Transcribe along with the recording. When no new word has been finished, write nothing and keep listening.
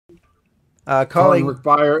Calling Rick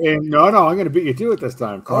Beyer in. No, I'm going to beat you to it this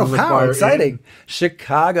time. Oh, Calling Rick how Beyer exciting! in.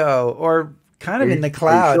 Chicago, or kind of in the Are you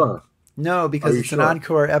cloud. sure? No, Are because you it's an sure?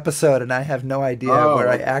 encore episode, and I have no idea where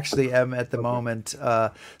Oh, I okay. actually am at the Okay. moment.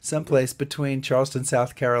 Okay. Someplace between Charleston,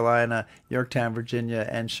 South Carolina, Yorktown, Virginia,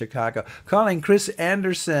 and Chicago. Calling Chris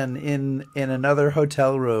Anderson in another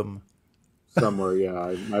hotel room, Somewhere,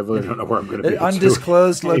 yeah. I really don't know where I'm going to an beat you to.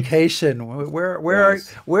 undisclosed Hey, location. yes.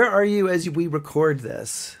 Where are you as we record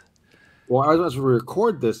this? Well, as we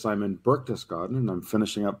record this, I'm in Berchtesgaden, and I'm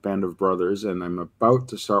finishing up Band of Brothers, and I'm about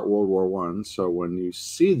to start World War One. So when you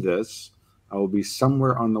see this, I will be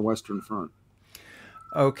somewhere on the Western Front.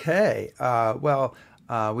 Okay.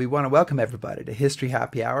 We want to welcome everybody to History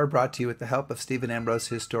Happy Hour, brought to you with the help of Stephen Ambrose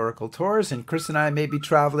Historical Tours. And Chris and I may be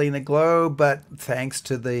traveling the globe, but thanks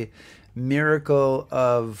to the miracle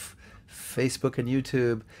of Facebook and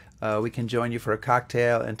YouTube, we can join you for a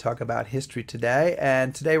cocktail and talk about history today.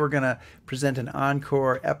 And today we're going to present an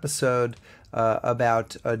encore episode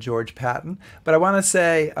about George Patton. But I want to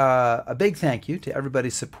say a big thank you to everybody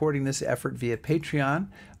supporting this effort via Patreon,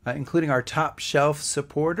 including our top shelf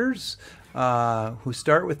supporters who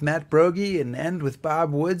start with Matt Brogy and end with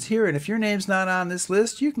Bob Woods here. And if your name's not on this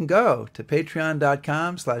list, you can go to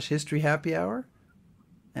patreon.com/historyhappyhour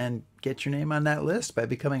and get your name on that list by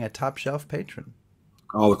becoming a top shelf patron.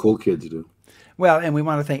 All the cool kids do. Well, and we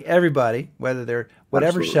want to thank everybody, whether they're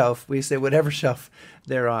whatever Absolutely. shelf we say, whatever shelf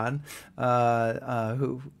they're on,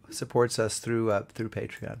 who supports us through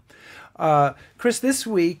Patreon. Chris, this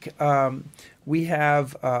week we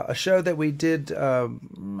have a show that we did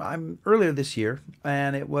earlier this year,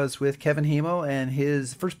 and it was with Kevin Hymel and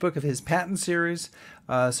his first book of his Patton series.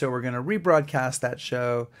 So we're going to rebroadcast that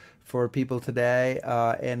show for people today,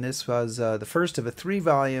 and this was the first of a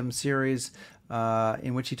 3-volume series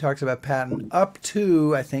in which he talks about Patton up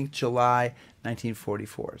to, I think, July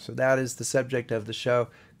 1944. So that is the subject of the show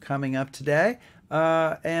coming up today.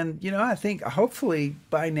 And, I think hopefully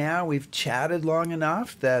by now we've chatted long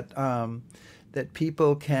enough that that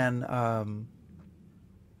people can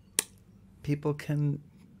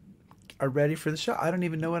are ready for the show. I don't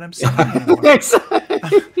even know what I'm saying anymore.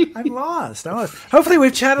 I'm lost. Hopefully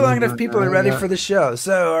we've chatted long enough. People are ready for the show.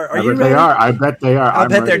 So are you ready? They are. I bet they are. I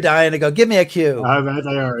bet they're ready. dying to go. Give me a cue. I bet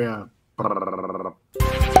they are. Yeah.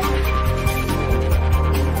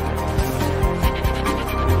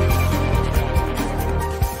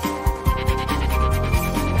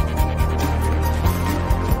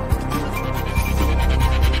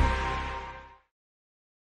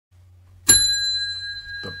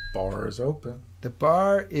 The bar is open. The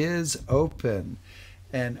bar is open.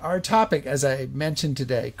 And our topic, as I mentioned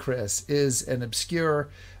today, Chris, is an obscure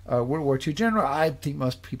World War II general I think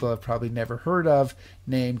most people have probably never heard of,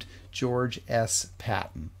 named George S.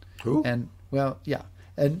 Patton. Who? And, well, yeah.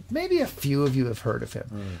 And maybe a few of you have heard of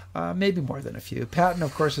him. Maybe more than a few. Patton,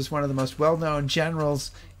 of course, is one of the most well-known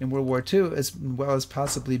generals in World War II, as well as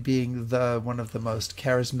possibly being one of the most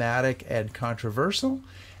charismatic and controversial.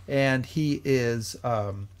 And he is...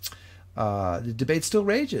 the debate still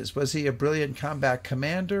rages. Was he a brilliant combat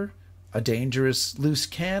commander, a dangerous loose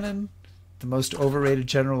cannon, the most overrated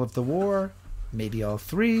general of the war, maybe all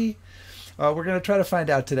three? We're going to try to find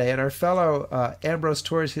out today. And our fellow Ambrose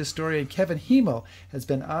Tours historian Kevin Hymel has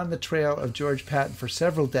been on the trail of George Patton for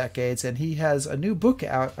several decades, and he has a new book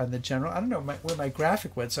out on the general. I don't know where my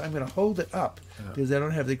graphic went, so I'm going to hold it up because I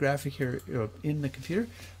don't have the graphic here in the computer.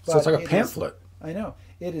 So it's like a pamphlet. I know.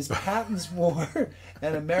 It is Patton's War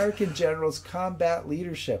and American Generals' Combat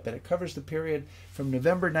Leadership, and it covers the period from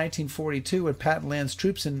November 1942, when Patton lands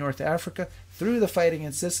troops in North Africa, through the fighting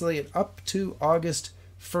in Sicily, and up to August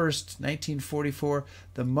 1st, 1944,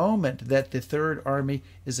 the moment that the Third Army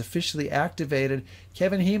is officially activated.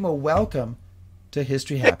 Kevin Hymel, welcome to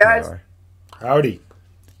History Happy Hour. Howdy.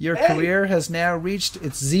 Your career has now reached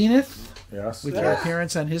its zenith Yes. with your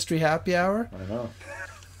appearance on History Happy Hour. I know.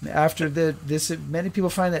 After many people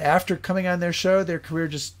find that after coming on their show, their career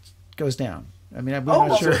just goes down. I mean, I'm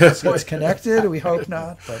not sure if it's connected. We hope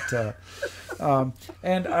not. But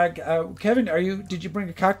Kevin, did you bring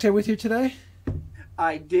a cocktail with you today?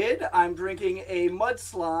 I did. I'm drinking a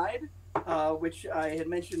mudslide, which I had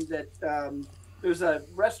mentioned that there's a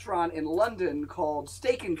restaurant in London called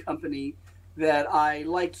Steak and Company that I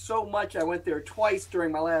liked so much. I went there twice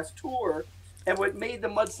during my last tour. And what made the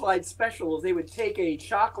mudslide special is they would take a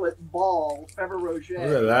chocolate ball, Ferrero Rocher,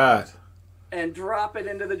 Look at that. and drop it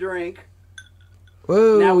into the drink.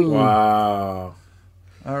 Whoa. Now we Wow.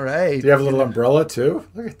 All right. Do you have a little umbrella too?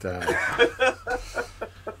 Look at that.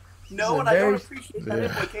 No, and I don't appreciate that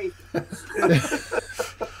implication.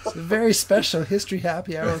 It's a very special History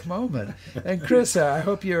Happy Hour moment. And Chris, I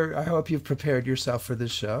hope you've prepared yourself for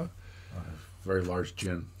this show. Very large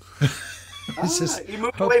gin. You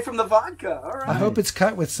moved away from the vodka. All right. I hope it's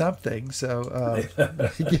cut with something. So,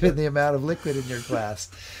 given the amount of liquid in your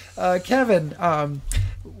glass, Kevin,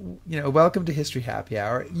 welcome to History Happy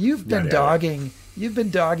Hour. You've been dogging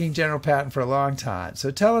General Patton for a long time.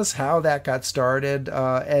 So tell us how that got started,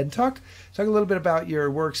 and talk a little bit about your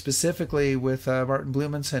work specifically with Martin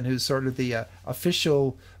Blumenson, who's sort of the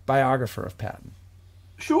official biographer of Patton.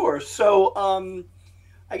 Sure. So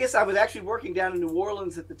I guess I was actually working down in New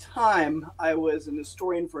Orleans at the time. I was an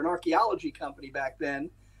historian for an archaeology company back then.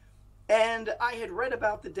 And I had read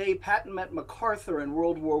about the day Patton met MacArthur in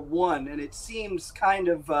World War I, and it seems kind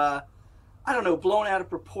of, blown out of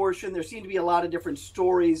proportion. There seemed to be a lot of different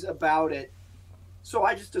stories about it. So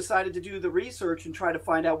I just decided to do the research and try to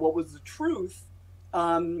find out what was the truth.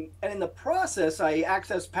 And in the process, I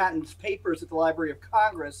accessed Patton's papers at the Library of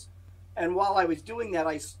Congress. And while I was doing that,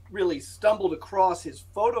 I really stumbled across his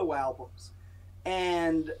photo albums.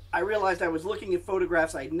 And I realized I was looking at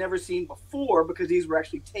photographs I'd never seen before, because these were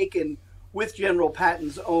actually taken with General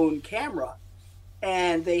Patton's own camera.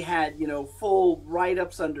 And they had, full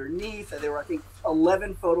write-ups underneath. There were, I think,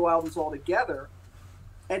 11 photo albums altogether.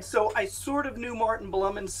 And so I sort of knew Martin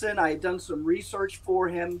Blumenson. I had done some research for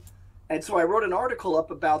him. And so I wrote an article up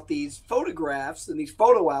about these photographs and these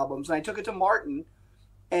photo albums. And I took it to Martin.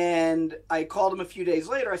 And I called him a few days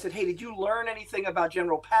later. I said, hey, did you learn anything about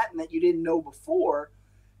General Patton that you didn't know before?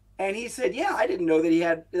 And he said, yeah, I didn't know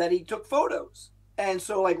that he took photos. And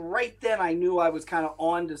so right then I knew I was kind of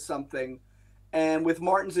on to something. And with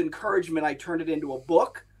Martin's encouragement, I turned it into a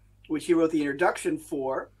book, which he wrote the introduction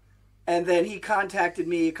for. And then he contacted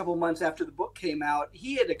me a couple months after the book came out.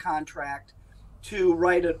 He had a contract to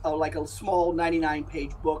write a small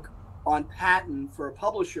 99-page book on Patton for a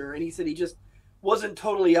publisher. And he said he just wasn't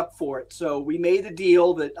totally up for it. So we made the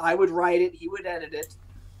deal that I would write it, he would edit it.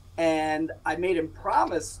 And I made him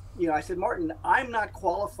promise, I said, Martin, I'm not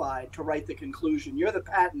qualified to write the conclusion. You're the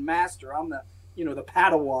Patton master. I'm the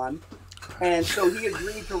Padawan. And so he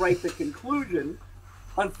agreed to write the conclusion.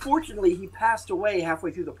 Unfortunately, he passed away halfway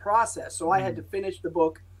through the process. So I had to finish the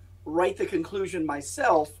book, write the conclusion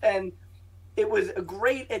myself. And it was a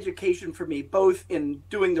great education for me, both in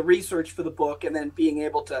doing the research for the book and then being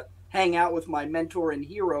able to hang out with my mentor and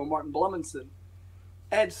hero, Martin Blumenson.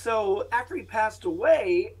 And so after he passed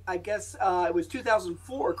away, I guess it was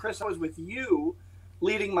 2004, Chris, I was with you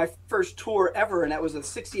leading my first tour ever, and that was the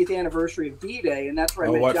 60th anniversary of D-Day, and that's where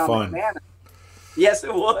I met John McManus. Yes,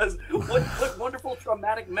 it was. What wonderful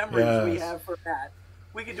traumatic memories we have for that.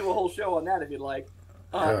 We could do a whole show on that if you'd like.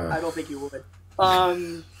 I don't think you would.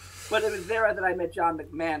 But it was there that I met John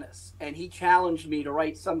McManus, and he challenged me to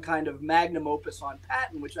write some kind of magnum opus on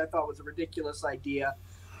Patton, which I thought was a ridiculous idea.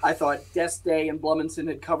 I thought D'Este and Blumenson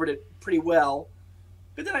had covered it pretty well.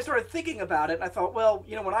 But then I started thinking about it, and I thought, well,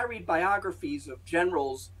 when I read biographies of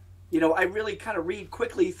generals, I really kind of read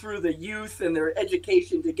quickly through the youth and their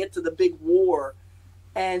education to get to the big war.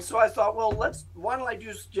 And so I thought, well, why don't I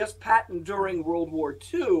do just Patton during World War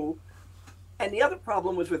II? And the other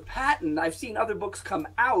problem was with Patton, I've seen other books come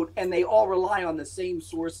out and they all rely on the same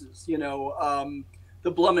sources, the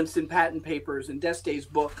Blumenson Patton papers and D'Este's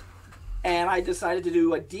book. And I decided to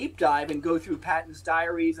do a deep dive and go through Patton's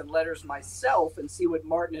diaries and letters myself and see what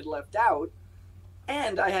Martin had left out.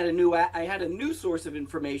 And I had a new source of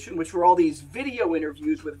information, which were all these video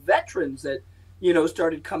interviews with veterans that,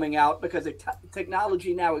 started coming out because the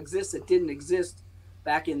technology now exists that didn't exist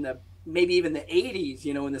back in maybe even the 80s,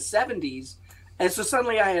 in the 70s. And so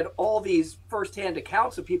suddenly I had all these firsthand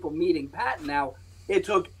accounts of people meeting Patton. Now, it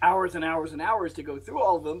took hours and hours and hours to go through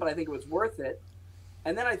all of them, but I think it was worth it.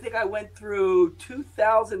 And then I think I went through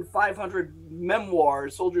 2,500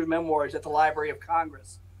 memoirs, soldiers' memoirs at the Library of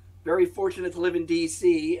Congress. Very fortunate to live in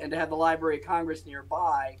D.C. and to have the Library of Congress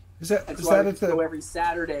nearby. I would go every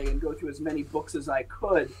Saturday and go through as many books as I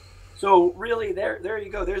could. So really, there you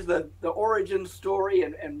go. There's the origin story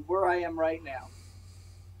and where I am right now.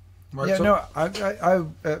 Mark,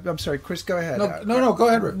 I'm sorry, Chris, go ahead. No, go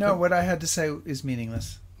ahead, Rick. No, what I had to say is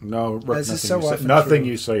meaningless. No, Rick, nothing, nothing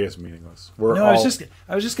you say is meaningless. I was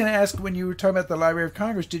just going to ask, when you were talking about the Library of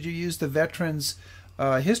Congress, did you use the Veterans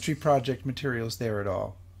History Project materials there at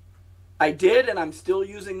all? I did, and I'm still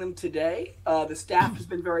using them today. The staff has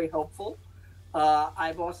been very helpful.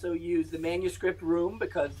 I've also used the manuscript room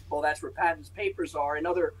because, well, that's where Patton's papers are, and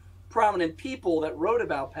other prominent people that wrote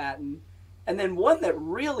about Patton. And then one that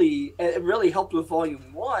really helped with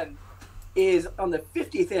Volume 1 is on the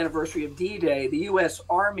 50th anniversary of D-Day, the U.S.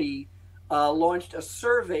 Army launched a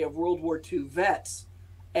survey of World War II vets.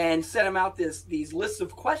 and sent them out these lists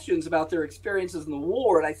of questions about their experiences in the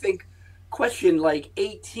war. And I think question like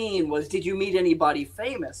 18 was, did you meet anybody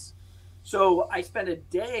famous? So I spent a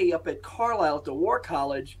day up at Carlisle at the War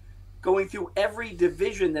College going through every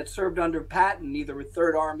division that served under Patton, either with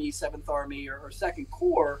 3rd Army, 7th Army, or 2nd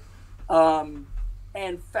Corps,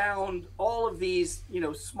 and found all of these,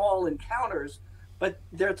 small encounters. But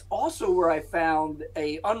there's also where I found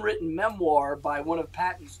a unwritten memoir by one of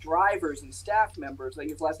Patton's drivers and staff members. I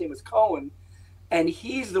think his last name was Cohen. And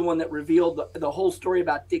he's the one that revealed the whole story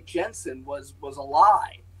about Dick Jensen was a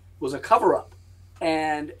lie, was a cover-up.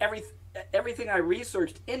 And everything I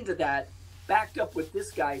researched into that backed up what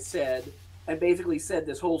this guy said, and basically said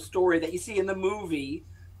this whole story that you see in the movie,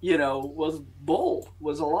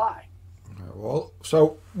 was a lie. Well,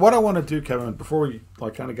 so what I want to do, Kevin, before we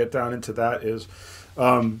kind of get down into that is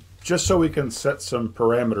just so we can set some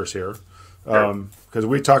parameters here, because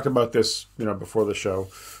we talked about this, before the show.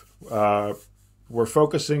 We're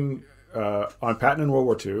focusing on Patton in World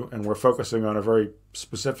War II, and we're focusing on a very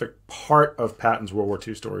specific part of Patton's World War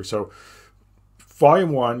II story. So,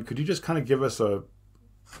 Volume 1, could you just kind of give us a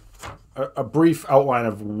brief outline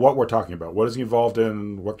of what we're talking about? What is he involved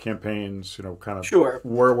in? What campaigns? Kind of. Sure.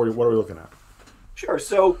 What are we looking at? Sure.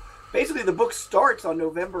 So basically, the book starts on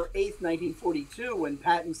November 8th, 1942, when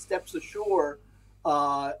Patton steps ashore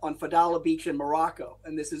on Fadala Beach in Morocco,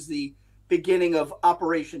 and this is the beginning of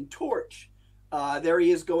Operation Torch. There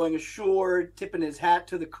he is going ashore, tipping his hat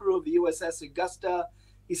to the crew of the USS Augusta.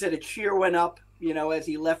 He said a cheer went up, as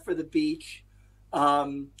he left for the beach.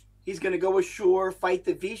 He's going to go ashore, fight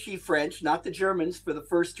the Vichy French, not the Germans, for the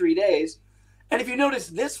first 3 days. And if you notice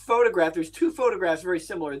this photograph, there's 2 photographs very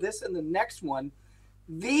similar, this and the next one.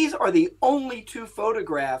 These are the only 2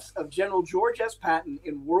 photographs of General George S. Patton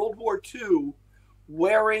in World War II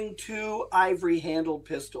wearing 2 ivory-handled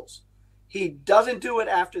pistols. He doesn't do it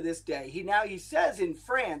after this day. He says in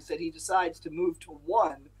France that he decides to move to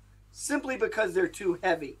 1 simply because they're too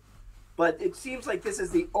heavy. But it seems like this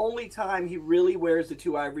is the only time he really wears the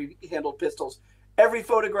 2 ivory-handled pistols. Every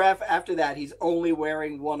photograph after that, he's only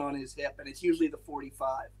wearing 1 on his hip, and it's usually the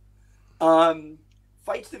 45.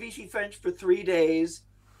 Fights the Vichy French for 3 days.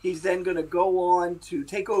 He's then going to go on to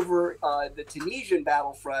take over the Tunisian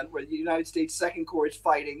battlefront, where the United States 2nd Corps is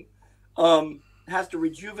fighting. Has to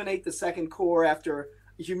rejuvenate the 2nd Corps after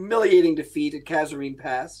a humiliating defeat at Kasserine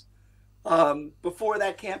Pass. Before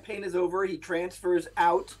that campaign is over, he transfers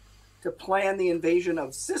out to plan the invasion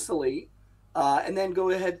of Sicily, and then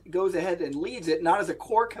goes ahead and leads it, not as a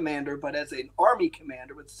corps commander, but as an army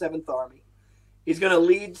commander with 7th Army. He's going to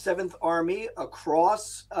lead 7th Army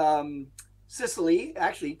across Sicily.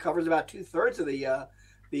 Actually, covers about 2/3 of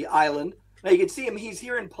the island. Now you can see him. He's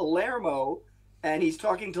here in Palermo, and he's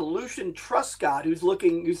talking to Lucian Truscott,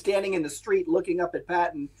 who's standing in the street looking up at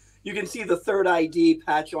Patton. You can see the 3rd ID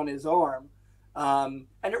patch on his arm. And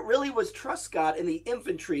it really was Truscott and the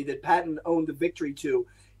infantry that Patton owned the victory to.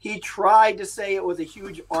 He tried to say it was a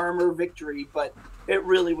huge armor victory, but it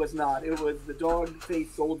really was not. It was the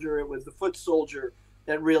dog-faced soldier, it was the foot soldier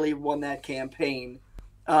that really won that campaign.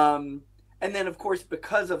 And then, of course,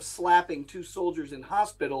 because of slapping 2 soldiers in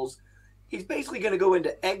hospitals, he's basically going to go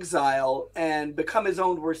into exile and become his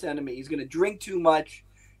own worst enemy. He's going to drink too much.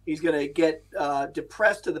 He's going to get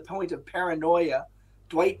depressed to the point of paranoia.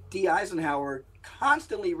 Dwight D. Eisenhower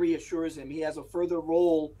constantly reassures him he has a further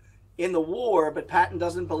role in the war, but Patton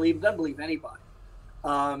doesn't believe anybody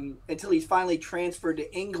until he's finally transferred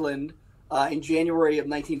to England in January of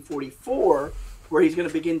 1944, where he's going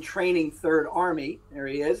to begin training 3rd Army. There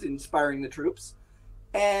he is, inspiring the troops.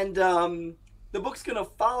 And the book's going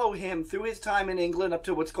to follow him through his time in England up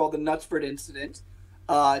to what's called the Knutsford Incident,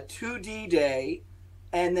 to D-Day,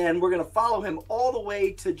 and then we're going to follow him all the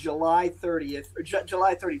way to July 30th, or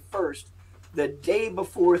July 31st, the day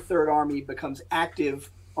before 3rd Army becomes active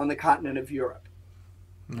on the continent of Europe.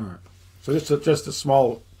 All right. So just a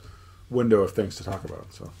small window of things to talk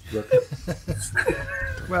about. So,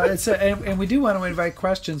 well, and we do want to invite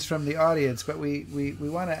questions from the audience, but we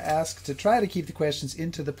want to ask to try to keep the questions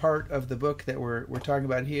into the part of the book that we're talking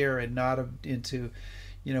about here, and not into,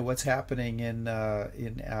 what's happening in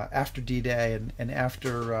after D-Day and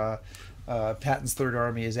after Patton's 3rd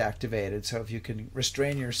Army is activated. So if you can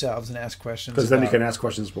restrain yourselves and ask questions, because then you can ask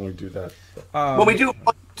questions when we do that. When we do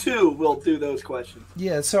 2, we'll do those questions.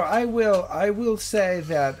 Yeah. So I will say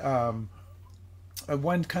that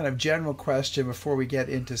one kind of general question before we get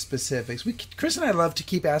into specifics. Chris and I love to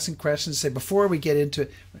keep asking questions. Say before we get into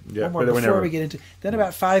it. Yeah, we get into. Then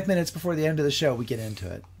about 5 minutes before the end of the show, we get into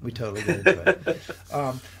it. We totally get into it.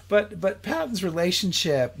 But Patton's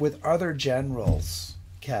relationship with other generals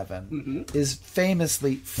Kevin, is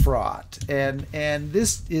famously fraught, and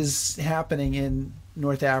this is happening in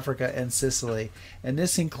North Africa and Sicily, and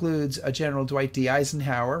this includes a General Dwight D.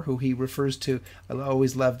 Eisenhower, who he refers to, I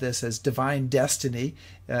always love this, as divine destiny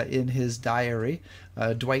in his diary.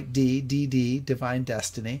 Dwight D. DD, divine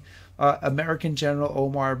destiny. American General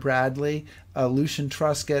Omar Bradley, Lucian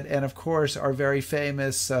Truscott, and of course our very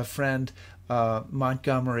famous friend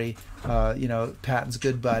Montgomery, Patton's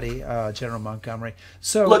good buddy, General Montgomery.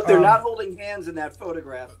 So look, they're not holding hands in that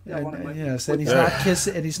photograph. Yes, and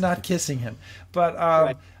he's not kissing him. But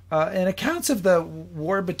right. And accounts of the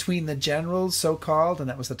war between the generals, so-called, and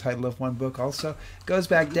that was the title of one book also, goes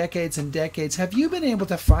back decades and decades. Have you been able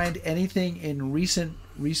to find anything in recent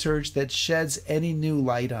research that sheds any new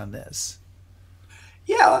light on this?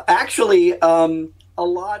 Yeah, actually, a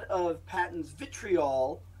lot of Patton's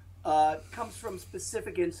vitriol comes from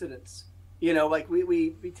specific incidents. Like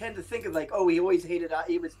we tend to think of like, oh, he always hated,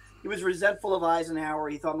 he was resentful of Eisenhower.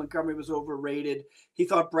 He thought Montgomery was overrated. He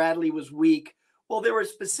thought Bradley was weak. Well, there were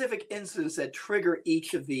specific incidents that trigger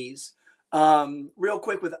each of these. Real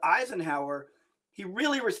quick with Eisenhower, he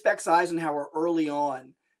really respects Eisenhower early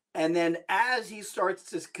on. And then as he starts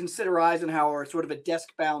to consider Eisenhower sort of a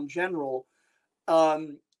desk-bound general,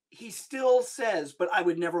 he still says, but I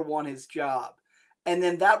would never want his job. And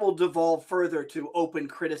then that will devolve further to open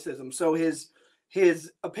criticism. So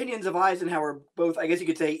his opinions of Eisenhower both, I guess you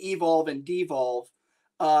could say, evolve and devolve.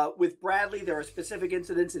 With Bradley, there are specific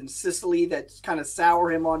incidents in Sicily that kind of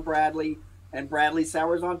sour him on Bradley, and Bradley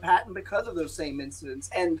sours on Patton because of those same incidents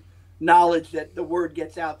and knowledge that the word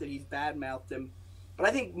gets out that he's badmouthed him. But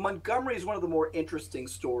I think Montgomery is one of the more interesting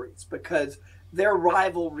stories because their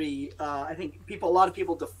rivalry, I think a lot of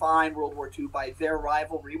people define World War II by their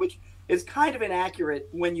rivalry, which is kind of inaccurate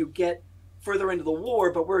when you get further into the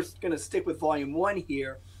war, but we're going to stick with Volume 1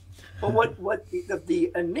 here. But what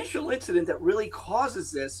the initial incident that really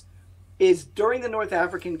causes this is during the North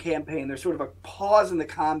African campaign, there's sort of a pause in the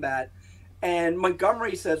combat, and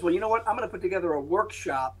Montgomery says, well, you know what, I'm going to put together a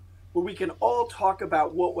workshop where we can all talk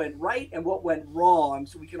about what went right and what went wrong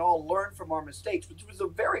so we can all learn from our mistakes, which was a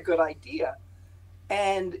very good idea.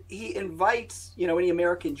 And he invites, any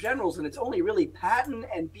American generals, and it's only really Patton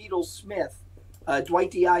and Beadle Smith,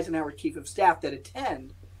 Dwight D. Eisenhower Chief of Staff, that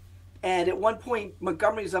attend. And at one point,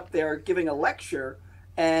 Montgomery's up there giving a lecture,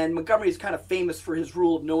 and Montgomery is kind of famous for his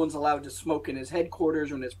rule of no one's allowed to smoke in his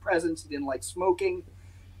headquarters or in his presence. He didn't like smoking.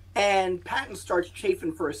 And Patton starts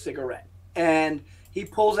chafing for a cigarette. And he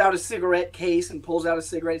pulls out a cigarette case and pulls out a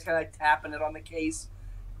cigarette. He's kind of like tapping it on the case.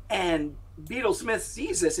 And Beadle Smith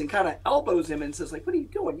sees this and kind of elbows him and says, like, what are you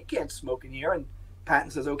doing? You can't smoke in here. And Patton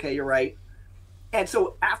says, okay, you're right. And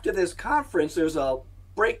so after this conference, there's a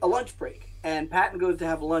lunch break. And Patton goes to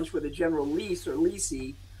have lunch with a General Leese or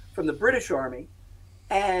Leesey from the British Army.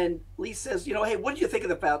 And Leese says, hey, what did you think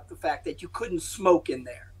about the fact that you couldn't smoke in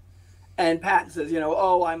there? And Patton says,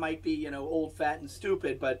 oh, I might be, old, fat, and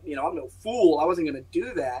stupid, but, I'm no fool. I wasn't going to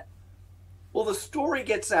do that. Well, the story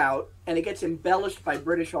gets out, and it gets embellished by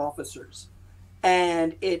British officers.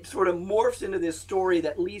 And it sort of morphs into this story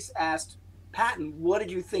that Leese asked Patton, what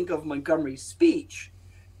did you think of Montgomery's speech?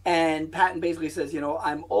 And Patton basically says,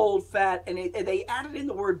 I'm old, fat, and they added in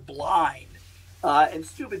the word blind and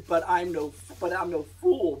stupid, but I'm no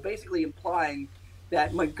fool, basically implying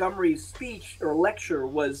that Montgomery's speech or lecture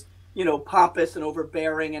was, pompous and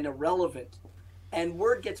overbearing and irrelevant. And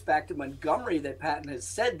word gets back to Montgomery that Patton has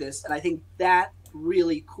said this, and I think that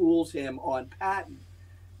really cools him on Patton.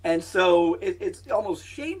 And so it's almost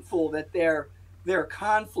shameful that their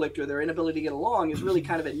conflict or their inability to get along is really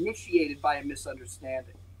kind of initiated by a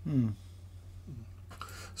misunderstanding.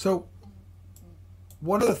 So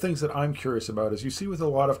one of the things that I'm curious about is you see with a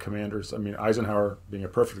lot of commanders, I mean, Eisenhower being a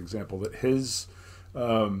perfect example, that his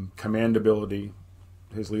command ability,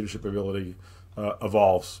 his leadership ability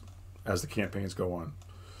evolves as the campaigns go on.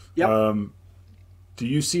 Yep. Do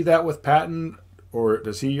you see that with Patton, or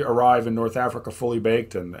does he arrive in North Africa fully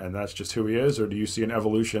baked and that's just who he is, or do you see an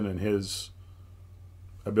evolution in his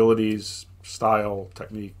abilities, style,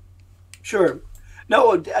 technique? Sure.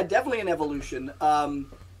 No, definitely an evolution.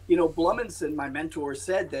 Blumenson, my mentor,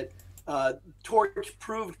 said that Torch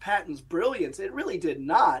proved Patton's brilliance. It really did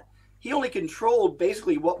not. He only controlled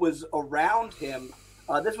basically what was around him.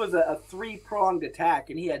 This was a three-pronged attack,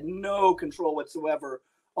 and he had no control whatsoever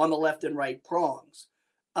on the left and right prongs.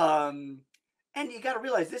 And you got to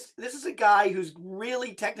realize this is a guy who's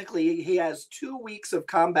really technically, he has 2 weeks of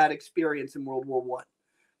combat experience in World War I.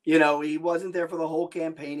 He wasn't there for the whole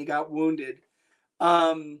campaign. He got wounded.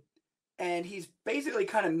 And he's basically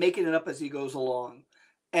kind of making it up as he goes along.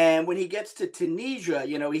 And when he gets to Tunisia,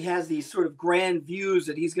 he has these sort of grand views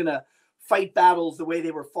that he's going to fight battles the way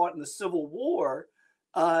they were fought in the Civil War.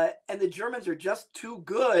 And the Germans are just too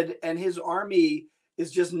good, and his army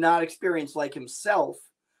is just not experienced like himself.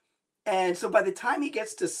 And so by the time he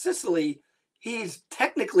gets to Sicily, he's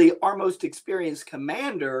technically our most experienced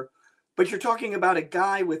commander, but you're talking about a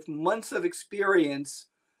guy with months of experience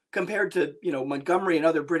compared to, Montgomery and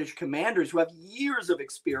other British commanders who have years of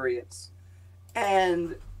experience.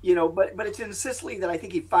 And, but it's in Sicily that I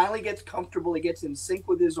think he finally gets comfortable. He gets in sync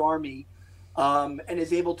with his army, and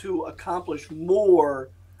is able to accomplish more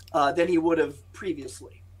than he would have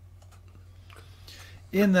previously.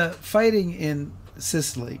 In the fighting in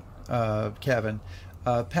Sicily, Kevin,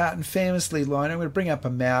 Patton famously launched. I'm going to bring up a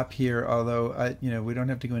map here, although we don't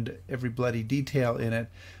have to go into every bloody detail in it.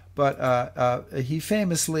 But he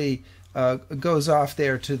famously goes off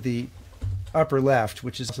there to the upper left,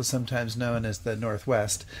 which is also sometimes known as the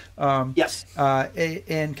northwest. Yes.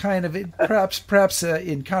 And kind of perhaps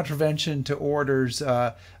in contravention to orders,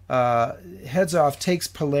 heads off, takes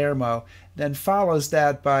Palermo, then follows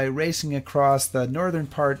that by racing across the northern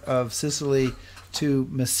part of Sicily to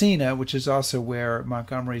Messina, which is also where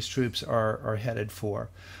Montgomery's troops are headed for.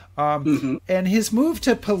 And his move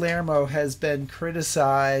to Palermo has been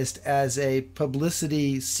criticized as a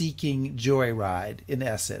publicity-seeking joyride, in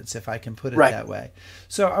essence, if I can put it that way.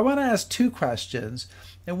 So I want to ask two questions.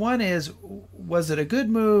 And one is, was it a good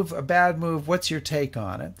move, a bad move? What's your take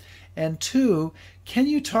on it? And two, can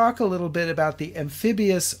you talk a little bit about the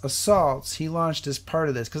amphibious assaults he launched as part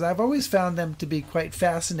of this? Because I've always found them to be quite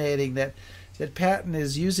fascinating, that Patton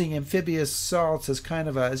is using amphibious assaults as kind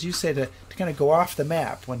of as you say, to kind of go off the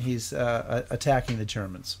map when he's attacking the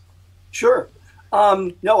Germans. Sure.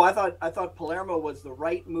 No, I thought Palermo was the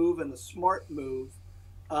right move and the smart move.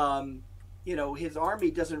 His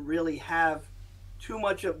army doesn't really have too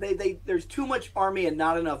much of there's too much army and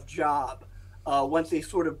not enough job once they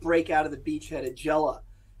sort of break out of the beachhead at Gela.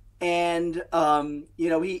 And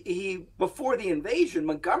he before the invasion,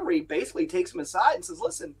 Montgomery basically takes him aside and says,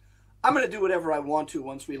 "Listen, I'm going to do whatever I want to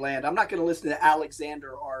once we land. I'm not going to listen to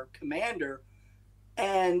Alexander, our commander."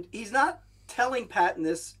 And he's not telling Patton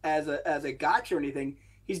this as a gotcha or anything.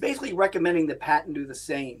 He's basically recommending that Patton do the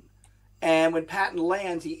same. And when Patton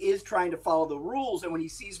lands, he is trying to follow the rules. And when he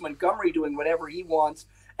sees Montgomery doing whatever he wants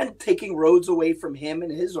and taking roads away from him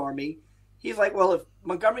and his army, he's like, well, if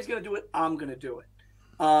Montgomery's going to do it, I'm going to do it.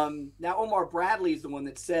 Now, Omar Bradley is the one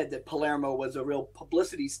that said that Palermo was a real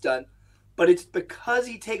publicity stunt. But it's because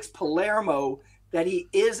he takes Palermo that he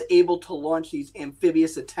is able to launch these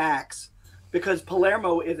amphibious attacks, because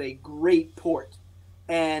Palermo is a great port.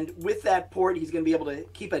 And with that port, he's going to be able to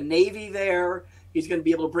keep a navy there. He's going to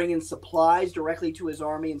be able to bring in supplies directly to his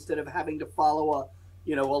army instead of having to follow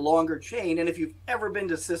a longer chain. And if you've ever been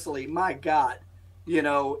to Sicily, my God,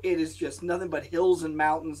 it is just nothing but hills and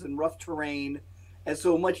mountains and rough terrain. And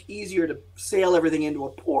so much easier to sail everything into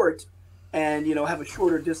a port and have a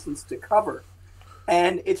shorter distance to cover.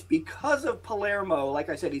 And it's because of Palermo, like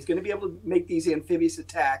I said, he's going to be able to make these amphibious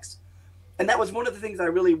attacks. And that was one of the things I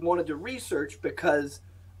really wanted to research, because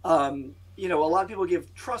a lot of people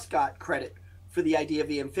give Truscott credit for the idea of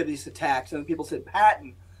the amphibious attacks, and people said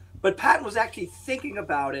Patton, but Patton was actually thinking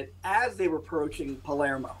about it as they were approaching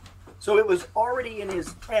Palermo. So it was already in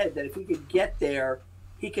his head that if he could get there,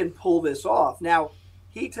 he can pull this off. Now,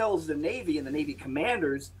 he tells the Navy and the Navy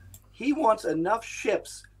commanders he wants enough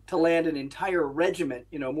ships to land an entire regiment,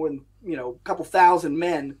 more than, a couple thousand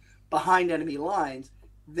men behind enemy lines.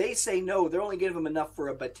 They say no, they're only giving him enough for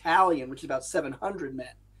a battalion, which is about 700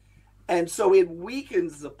 men. And so it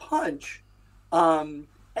weakens the punch, and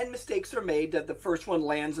mistakes are made that the first one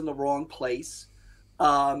lands in the wrong place,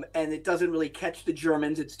 and it doesn't really catch the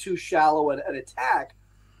Germans. It's too shallow an attack.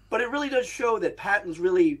 But it really does show that Patton's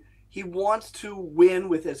he wants to win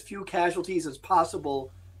with as few casualties as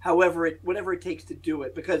possible, whatever it takes to do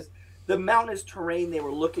it, because the mountainous terrain they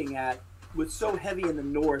were looking at was so heavy in the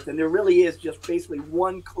north, and there really is just basically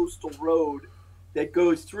one coastal road that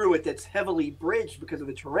goes through it that's heavily bridged because of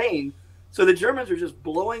the terrain. So the Germans are just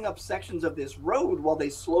blowing up sections of this road while they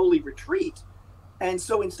slowly retreat. And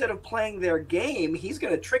so instead of playing their game, he's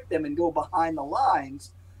going to trick them and go behind the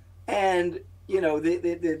lines. And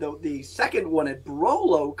the second one at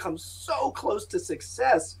Barolo comes so close to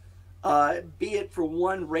success, be it for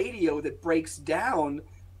one radio that breaks down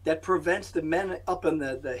that prevents the men up in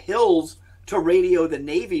the hills to radio the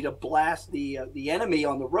Navy to blast the enemy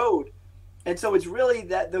on the road. And so it's really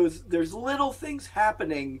that there's little things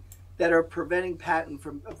happening that are preventing Patton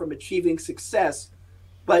from achieving success,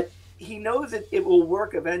 but he knows that it will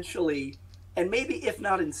work eventually. and maybe if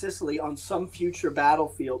not in Sicily, on some future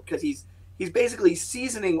battlefield, because he's basically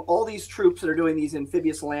seasoning all these troops that are doing these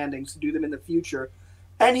amphibious landings to do them in the future,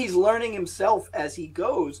 and he's learning himself as he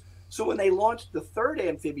goes. So when they launched the third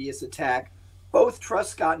amphibious attack, both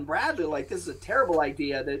Truscott and Bradley like, this is a terrible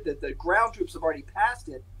idea, that the ground troops have already passed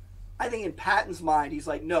it. I think in Patton's mind, he's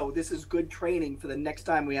like, no, this is good training for the next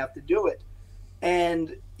time we have to do it.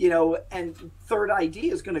 And, you know, and Third ID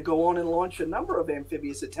is going to go on and launch a number of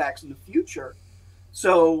amphibious attacks in the future.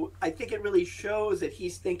 So I think it really shows that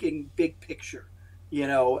he's thinking big picture, you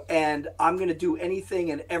know, and I'm going to do anything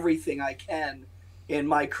and everything I can in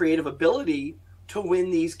my creative ability to win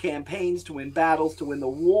these campaigns, to win battles, to win the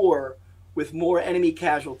war with more enemy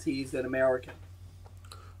casualties than American.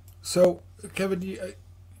 So, Kevin,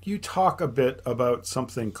 you talk a bit about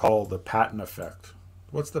something called the Patton effect.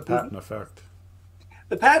 What's the Patton effect?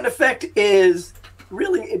 The Patton effect is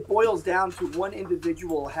really, it boils down to one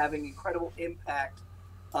individual having incredible impact,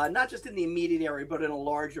 not just in the immediate area, but in a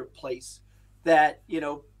larger place. That, you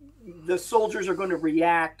know, the soldiers are going to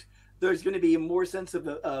react. There's going to be a more sense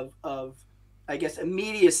of I guess,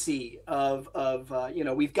 immediacy of you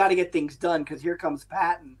know, we've got to get things done because here comes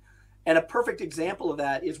Patton. And a perfect example of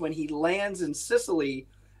that is when he lands in Sicily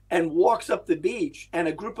and walks up the beach, and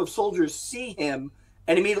a group of soldiers see him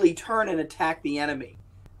and immediately turn and attack the enemy.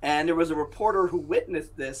 And there was a reporter who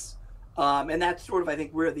witnessed this, and that's sort of, I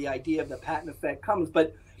think, where the idea of the Patton effect comes.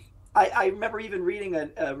 But I remember even reading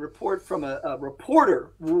a report from a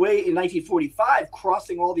reporter way in 1945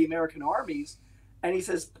 crossing all the American armies, and he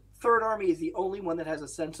says, Third Army is the only one that has a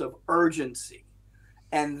sense of urgency.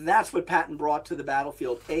 And that's what Patton brought to the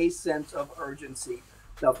battlefield, a sense of urgency.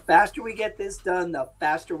 The faster we get this done, the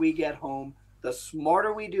faster we get home. The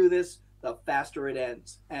smarter we do this, the faster it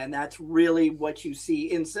ends. And that's really what you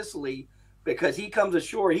see in Sicily, because he comes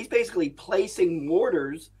ashore. He's basically placing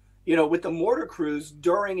mortars, you know, with the mortar crews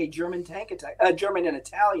during a German tank attack, German and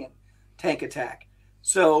Italian tank attack.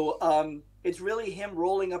 So it's really him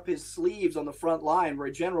rolling up his sleeves on the front line where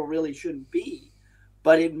a general really shouldn't be.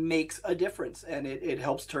 But it makes a difference, and it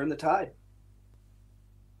helps turn the tide.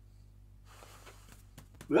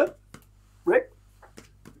 Good. Rick?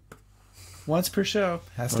 Once per show.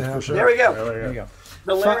 Has to happen. There we go. There you go.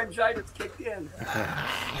 The laryngitis kicked in.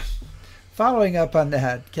 Following up on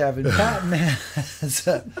that, Kevin, Patton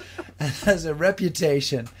has a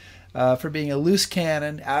reputation for being a loose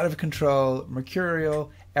cannon, out of control,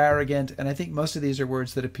 mercurial, arrogant, and I think most of these are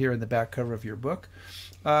words that appear in the back cover of your book.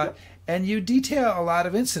 And you detail a lot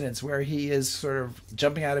of incidents where he is sort of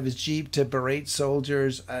jumping out of his Jeep to berate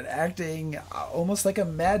soldiers and acting almost like a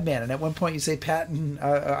madman. And at one point you say Patton,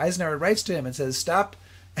 Eisenhower writes to him and says, stop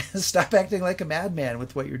acting like a madman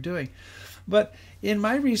with what you're doing. But in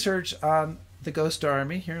my research on the Ghost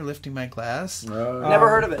Army, here lifting my glass. Never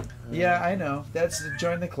heard of it. Yeah, I know. That's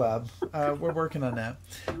join the club. We're working on that.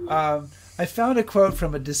 I found a quote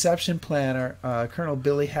from a deception planner, Colonel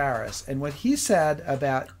Billy Harris, and what he said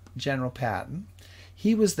about General Patton: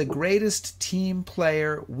 he was the greatest team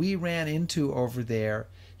player we ran into over there.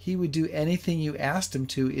 He would do anything you asked him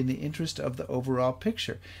to in the interest of the overall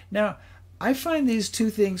picture. Now, I find these two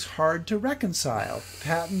things hard to reconcile.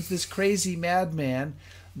 Patton's this crazy madman,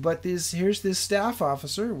 but here's this staff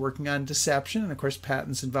officer working on deception, and of course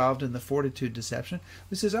Patton's involved in the fortitude deception,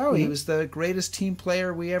 who says, oh, he was the greatest team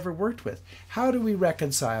player we ever worked with. How do we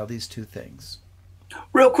reconcile these two things?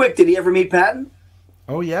 Real quick, did he ever meet Patton?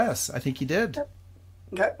 Oh, yes, I think he did.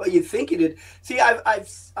 Okay, well, you think he did. See,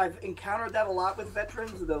 I've encountered that a lot with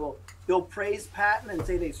veterans. They'll praise Patton and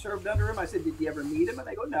say they served under him. I said, did you ever meet him? And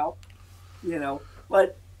they go, no. You know,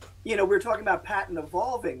 but, you know, we're talking about Patton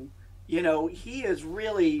evolving. You know, he is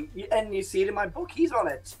really, and you see it in my book, he's on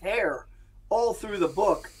a tear all through the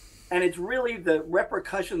book. And it's really the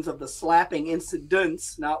repercussions of the slapping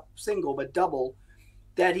incidents, not single, but double,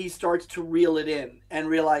 that he starts to reel it in and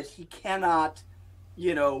realize he cannot,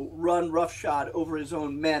 you know, run roughshod over his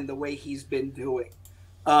own men the way he's been doing.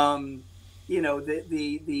 You know,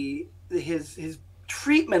 his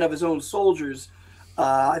treatment of his own soldiers,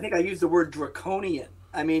 I think I used the word draconian.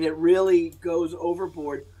 I mean, it really goes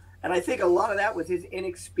overboard. And I think a lot of that was his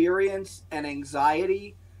inexperience and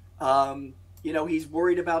anxiety. You know, he's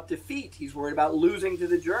worried about defeat. He's worried about losing to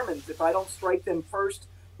the Germans. If I don't strike them first,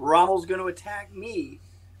 Rommel's going to attack me.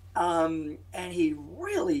 And he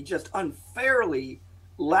really just unfairly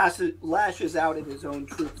lashes out at his own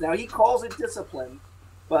troops. Now, he calls it discipline,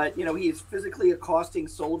 but, you know, he is physically accosting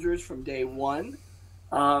soldiers from day one.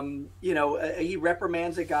 You know, he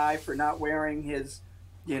reprimands a guy for not wearing his,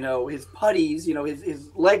 you know, his puttees, you know, his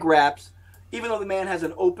leg wraps, even though the man has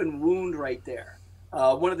an open wound right there.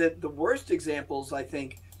 One of the worst examples, I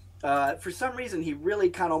think, For some reason, he really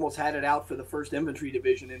kind of almost had it out for the 1st Infantry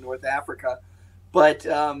Division in North Africa. But,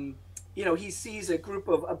 he sees a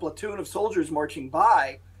platoon of soldiers marching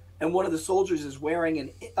by, and one of the soldiers is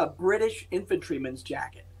wearing a British infantryman's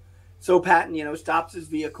jacket. So Patton, stops his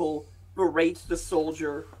vehicle, berates the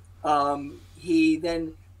soldier. He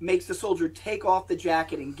then makes the soldier take off the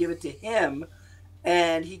jacket and give it to him.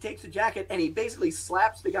 And he takes the jacket and he basically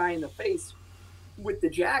slaps the guy in the face with the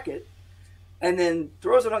jacket, and then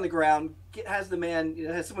throws it on the ground, has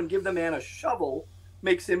someone give the man a shovel,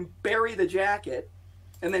 makes him bury the jacket,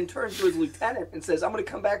 and then turns to his lieutenant and says, I'm going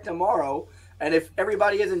to come back tomorrow, and if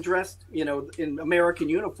everybody isn't dressed, in American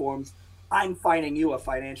uniforms, I'm fining you a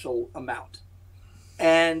financial amount.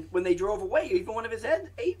 And when they drove away, even one of his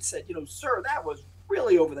aides said, sir, that was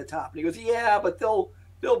really over the top. And he goes, yeah, but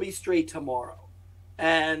they'll be straight tomorrow.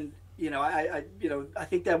 And, I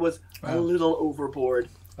think that was a little overboard.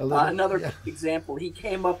 Another example, he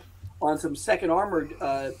came up on some second armored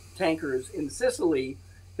tankers in Sicily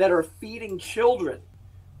that are feeding children,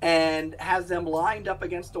 and has them lined up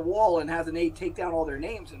against a wall and has an aide take down all their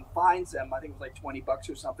names and fines them, I think it was like $20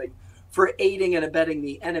 or something, for aiding and abetting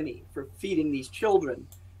the enemy, for feeding these children.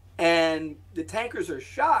 And the tankers are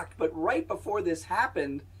shocked, but right before this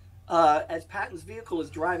happened, as Patton's vehicle is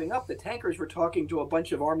driving up, the tankers were talking to a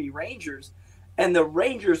bunch of Army Rangers, and the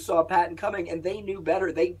Rangers saw Patton coming, and they knew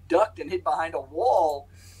better. They ducked and hid behind a wall,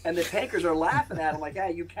 and the tankers are laughing at him like,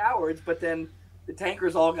 hey, you cowards, but then the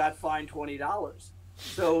tankers all got fined $20.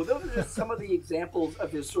 So those are just some of the examples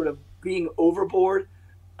of his sort of being overboard.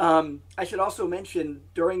 I should also mention,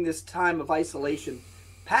 during this time of isolation,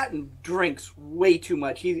 Patton drinks way too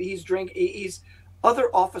much.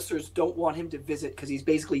 Other officers don't want him to visit because he's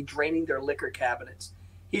basically draining their liquor cabinets.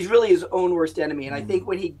 He's really his own worst enemy. And I think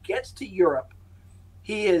when he gets to Europe,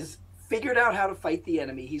 he has figured out how to fight the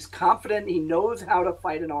enemy. He's confident. He knows how to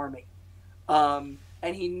fight an army. And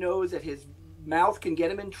he knows that his mouth can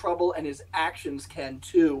get him in trouble and his actions can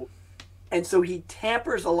too. And so he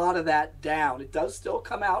tampers a lot of that down. It does still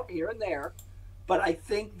come out here and there. But I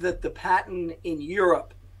think that the Patton in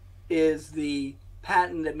Europe is the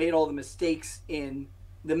Patton that made all the mistakes in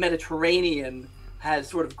the Mediterranean has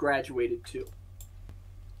sort of graduated too.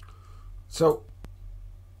 So,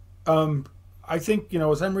 I think,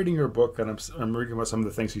 as I'm reading your book and I'm reading about some of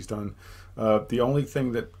the things he's done, the only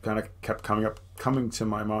thing that kind of kept coming to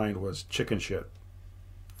my mind was chicken shit.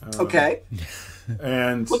 Okay.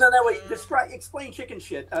 And well, no, that way, explain chicken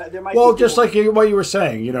shit. There might just like what you were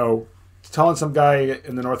saying, telling some guy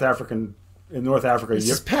in North Africa. This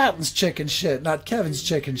is Patton's chicken shit, not Kevin's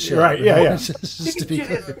chicken shit. Right? Yeah. Chicken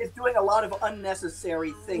shit is doing a lot of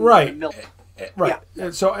unnecessary things. Right. In the milk. Right. Yeah.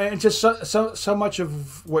 And just so much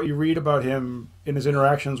of what you read about him in his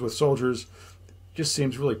interactions with soldiers just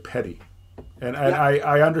seems really petty. And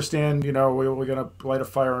I understand, we're going to light a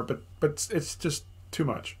fire, but it's just too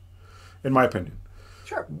much, in my opinion.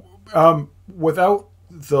 Sure. Without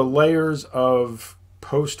the layers of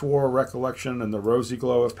post-war recollection and the rosy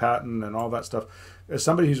glow of Patton and all that stuff, as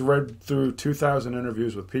somebody who's read through 2,000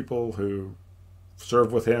 interviews with people who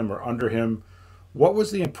served with him or under him, what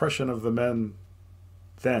was the impression of the men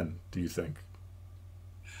then, do you think?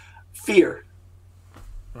 Fear.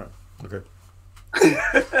 Right. Okay.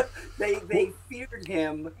 They feared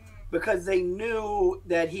him because they knew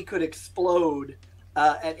that he could explode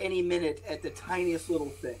at any minute at the tiniest little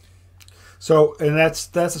thing. So, and that's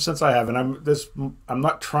the sense I have, and I'm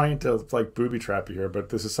not trying to like booby trap you here, but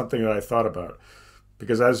this is something that I thought about,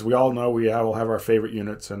 because as we all know, we all have our favorite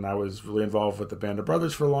units, and I was really involved with the Band of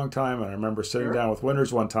Brothers for a long time, and I remember sitting down with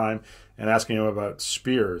Winters one time and asking him about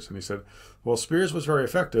spears, and he said, well, spears was very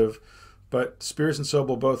effective, but spears and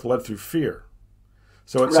Sobel both led through fear.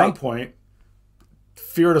 So at some point,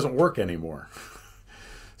 fear doesn't work anymore.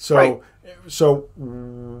 So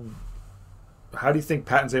how do you think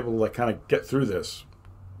Patton's able to like kind of get through this?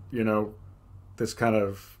 This kind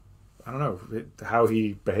of, I don't know, how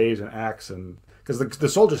he behaves and acts, and because the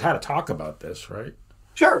soldiers had to talk about this, right?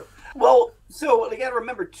 Sure. Well, so you got to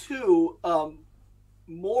remember too,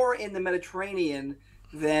 more in the Mediterranean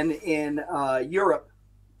than in Europe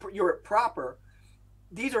proper.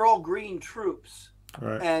 These are all green troops,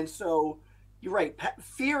 right. And so you're right.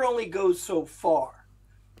 Fear only goes so far,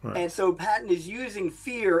 right. And so Patton is using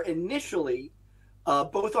fear initially.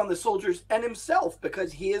 Both on the soldiers and himself,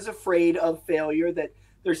 because he is afraid of failure, that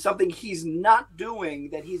there's something he's not doing,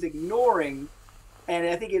 that he's ignoring, and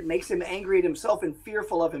I think it makes him angry at himself and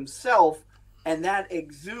fearful of himself, and that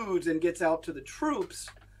exudes and gets out to the troops.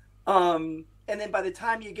 And then by the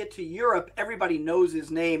time you get to Europe, everybody knows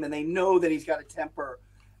his name, and they know that he's got a temper,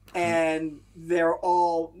 and they're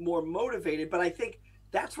all more motivated. But I think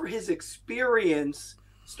that's where his experience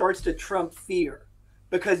starts to trump fear.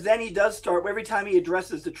 Because then he does start, every time he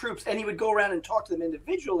addresses the troops, and he would go around and talk to them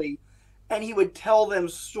individually, and he would tell them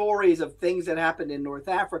stories of things that happened in North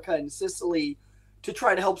Africa and Sicily to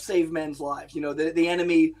try to help save men's lives. The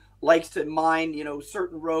enemy likes to mine,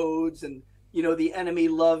 certain roads, and, the enemy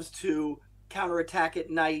loves to counterattack at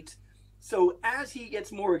night. So as he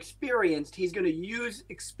gets more experienced, he's going to use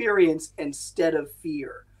experience instead of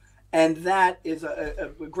fear. And that is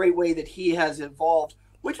a great way that he has evolved,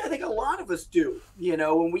 which I think a lot of us do.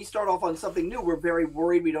 When we start off on something new, we're very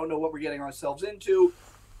worried. We don't know what we're getting ourselves into.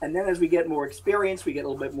 And then as we get more experience, we get a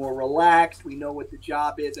little bit more relaxed. We know what the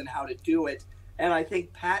job is and how to do it. And I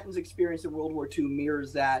think Patton's experience in World War II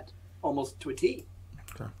mirrors that almost to a T.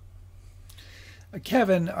 Okay.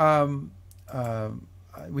 Kevin,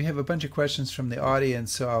 we have a bunch of questions from the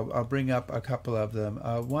audience, so I'll bring up a couple of them.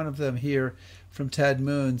 One of them here from Ted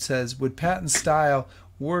Moon says, would Patton's style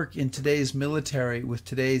work in today's military with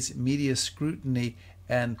today's media scrutiny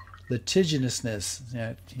and litigiousness?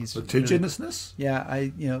 Yeah, litigiousness?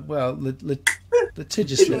 Really,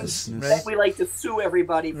 litigiousness. Right? We like to sue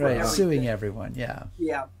everybody for everything. Suing everyone, yeah.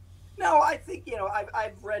 Yeah. No, I think,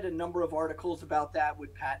 I've read a number of articles about that.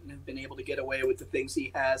 Would Patton have been able to get away with the things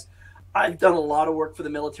he has? I've done a lot of work for the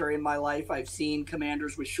military in my life. I've seen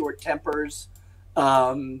commanders with short tempers,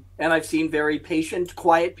 and I've seen very patient,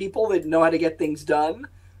 quiet people that know how to get things done.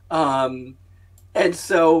 And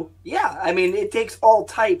so, yeah, it takes all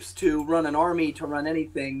types to run an army, to run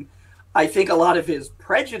anything. I think a lot of his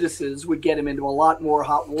prejudices would get him into a lot more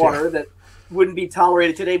hot water that wouldn't be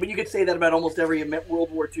tolerated today. But you could say that about almost every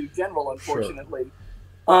World War II general, unfortunately.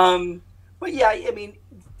 Sure. But yeah,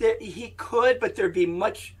 he could, but there'd be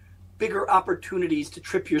much bigger opportunities to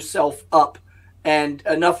trip yourself up and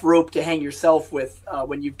enough rope to hang yourself with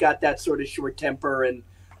when you've got that sort of short temper and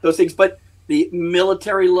those things. But the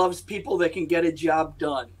military loves people that can get a job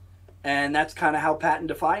done. And that's kind of how Patton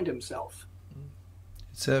defined himself.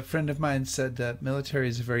 It's a friend of mine said that military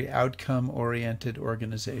is a very outcome-oriented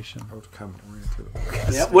organization. Outcome-oriented.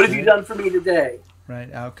 Yeah. What have you done for me today?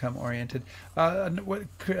 Right, outcome-oriented.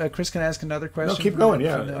 Chris, can I ask another question? No, keep going.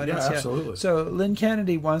 Yeah, absolutely. So Lynn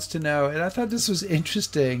Kennedy wants to know, and I thought this was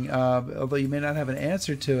interesting, although you may not have an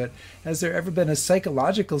answer to it. Has there ever been a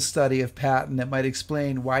psychological study of Patton that might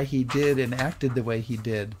explain why he did and acted the way he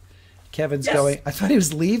did? Kevin's going, I thought he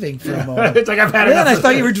was leaving for a moment. It's like I've had enough. I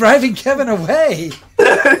thought you were driving Kevin away.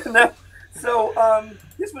 No. So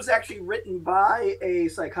this was actually written by a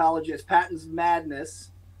psychologist, Patton's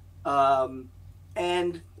Madness.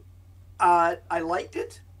 And I liked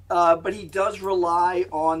it, but he does rely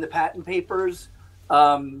on the Patton papers.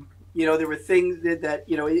 There were things that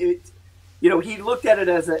he looked at it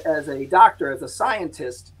as a doctor, as a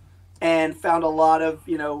scientist, and found a lot of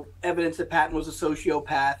evidence that Patton was a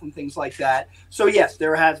sociopath and things like that. So yes,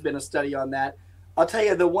 there has been a study on that. I'll tell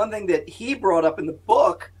you the one thing that he brought up in the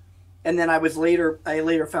book, and then I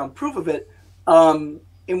later found proof of it.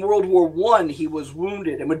 In World War I, he was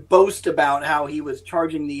wounded and would boast about how he was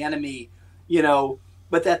charging the enemy,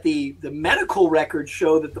 but that the medical records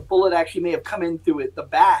show that the bullet actually may have come in through the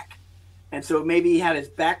back. And so maybe he had his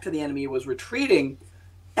back to the enemy, was retreating.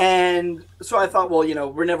 And so I thought, well,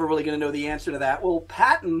 we're never really going to know the answer to that. Well,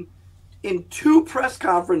 Patton, in 2 press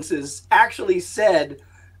conferences, actually said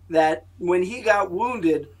that when he got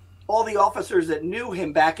wounded, all the officers that knew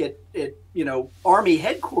him back at Army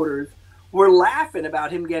headquarters were laughing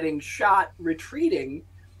about him getting shot retreating.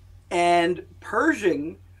 And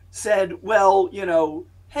Pershing said, well,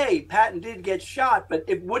 hey, Patton did get shot, but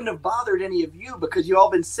it wouldn't have bothered any of you because you all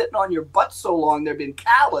been sitting on your butts so long they've been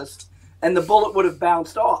calloused and the bullet would have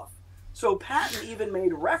bounced off. So Patton even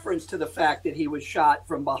made reference to the fact that he was shot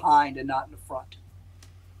from behind and not in the front.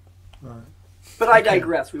 Right. But I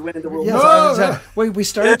digress. We went into World War We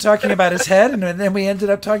started talking about his head, and then we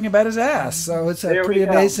ended up talking about his ass. So it's a pretty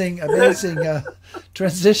amazing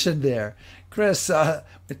transition there. Chris,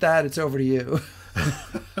 with that, it's over to you.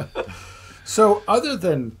 So other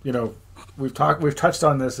than, we've touched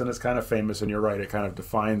on this, and it's kind of famous, and you're right, it kind of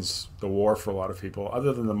defines the war for a lot of people.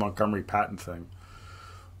 Other than the Montgomery Patton thing,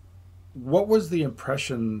 what was the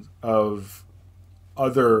impression of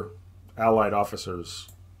other Allied officers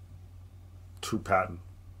to Patton?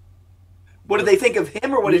 What did they think of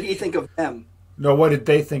him, or what did he think of them? No, what did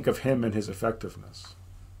they think of him and his effectiveness?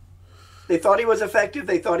 They thought he was effective.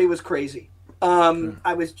 They thought he was crazy.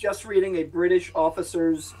 I was just reading a British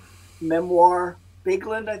officer's memoir,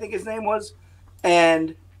 Bigland, I think his name was.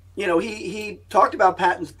 And, he talked about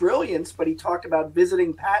Patton's brilliance, but he talked about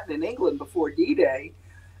visiting Patton in England before D-Day.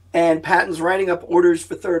 And Patton's writing up orders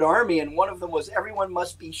for Third Army, and one of them was everyone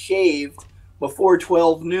must be shaved before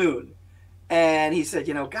 12 noon. And he said,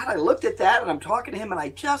 God, I looked at that and I'm talking to him and I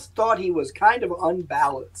just thought he was kind of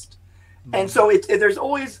unbalanced. And so there's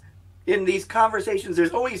always, in these conversations,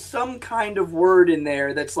 there's always some kind of word in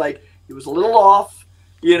there that's like, he was a little off,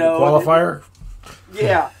 Qualifier?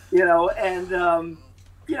 Yeah, and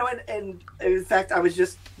in fact, I was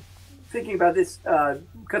just thinking about this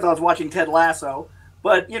because I was watching Ted Lasso.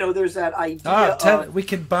 But there's that idea. Ted, we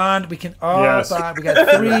can bond. We can all bond. We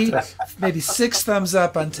got 3, maybe 6 thumbs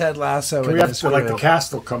up on Ted Lasso. We have to the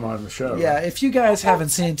cast will come on the show. Yeah, if you guys haven't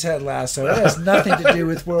seen Ted Lasso, it has nothing to do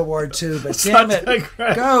with World War II. But damn it,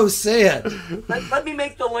 go see it. Let me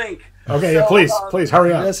make the link. Okay, so, please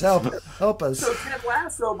hurry on. Just help us. So Ted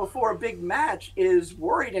Lasso, before a big match, is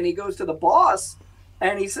worried, and he goes to the boss,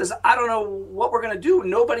 and he says, "I don't know what we're gonna do.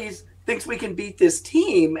 Nobody thinks we can beat this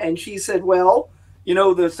team." And she said, "Well,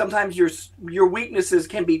 sometimes your weaknesses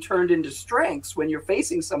can be turned into strengths when you're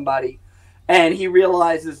facing somebody." And he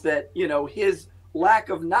realizes that, his lack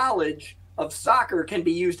of knowledge of soccer can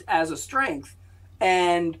be used as a strength.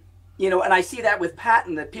 And, and I see that with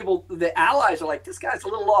Patton, that the allies are like, this guy's a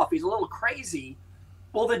little off. He's a little crazy.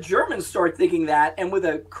 Well, the Germans start thinking that. And with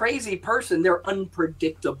a crazy person, they're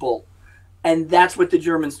unpredictable. And that's what the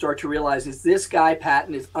Germans start to realize is this guy,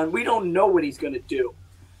 Patton, we don't know what he's going to do.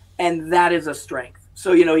 And that is a strength.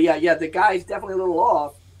 So, the guy's definitely a little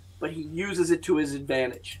off, but he uses it to his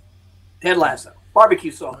advantage. Ted Lasso,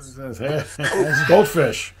 barbecue sauce.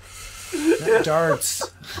 Goldfish.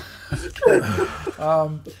 Darts.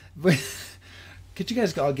 Could you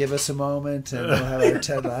guys all give us a moment and we'll have our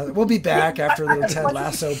Ted Lasso? We'll be back after a little Ted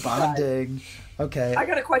Lasso bonding. Okay. I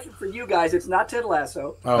got a question for you guys. It's not Ted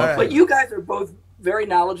Lasso, okay. But you guys are both very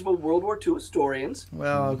knowledgeable World War II historians.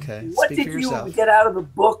 Well, okay. What did you get out of the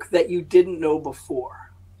book that you didn't know before?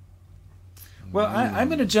 Well, I'm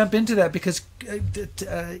going to jump into that because,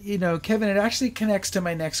 Kevin, it actually connects to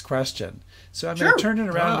my next question. So I'm going to turn it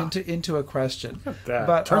around into a question. Look at that.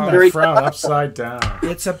 But, turn that frown upside down.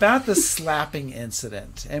 It's about the slapping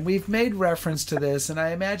incident. And we've made reference to this, and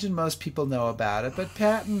I imagine most people know about it. But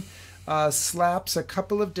Patton slaps a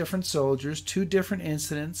couple of different soldiers, 2 different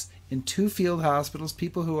incidents, in 2 field hospitals,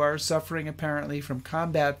 people who are suffering apparently from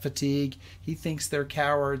combat fatigue. He thinks they're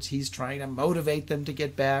cowards. He's trying to motivate them to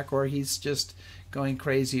get back, or he's just going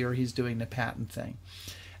crazy, or he's doing the Patton thing.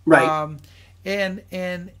 Right.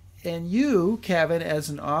 And you, Kevin, as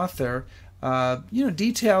an author,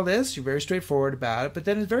 detail this. You're very straightforward about it. But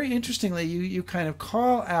then very interestingly, you kind of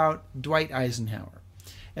call out Dwight Eisenhower.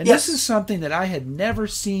 And yes. This is something that I had never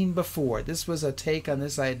seen before. This was a take on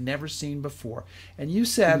this I had never seen before. And you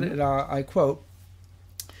said, and I quote,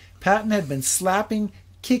 Patton had been slapping,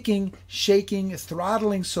 kicking, shaking,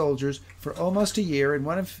 throttling soldiers for almost a year,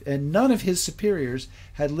 and none of his superiors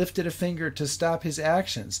had lifted a finger to stop his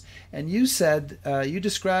actions. And you said, you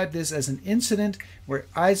described this as an incident where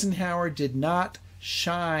Eisenhower did not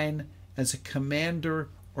shine as a commander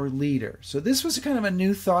or leader. So this was kind of a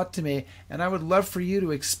new thought to me, and I would love for you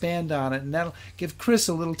to expand on it, and that'll give Chris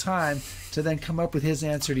a little time to then come up with his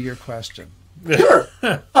answer to your question. Sure.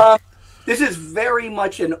 This is very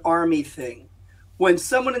much an Army thing. When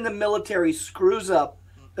someone in the military screws up,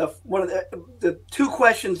 one of the 2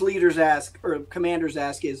 questions leaders ask or commanders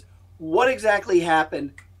ask is, what exactly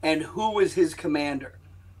happened and who was his commander?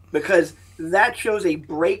 Because that shows a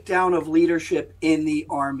breakdown of leadership in the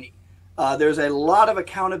Army. There's a lot of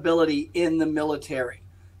accountability in the military,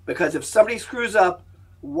 because if somebody screws up,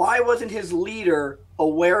 why wasn't his leader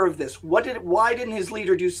aware of this? Why didn't his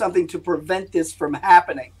leader do something to prevent this from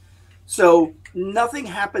happening? So nothing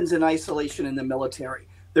happens in isolation in the military.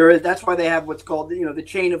 That's why they have what's called the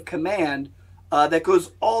chain of command that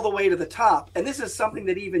goes all the way to the top. And this is something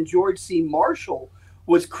that even George C. Marshall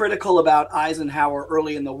was critical about Eisenhower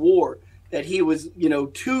early in the war, that he was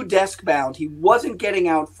too desk bound. He wasn't getting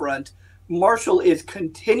out front. Marshall is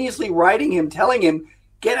continuously writing him, telling him,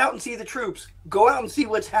 get out and see the troops, go out and see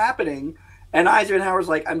what's happening. And Eisenhower's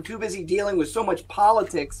like, I'm too busy dealing with so much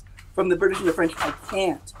politics from the British and the French, I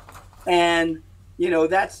can't. And,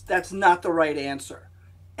 that's not the right answer.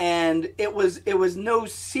 And it was no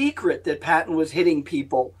secret that Patton was hitting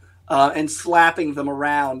people and slapping them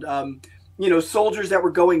around. Soldiers that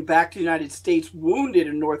were going back to the United States wounded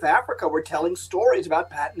in North Africa were telling stories about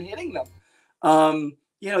Patton hitting them.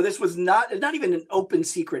 This was not even an open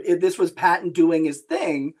secret. This was Patton doing his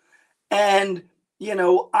thing. And,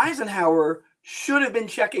 Eisenhower should have been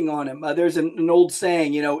checking on him. There's an old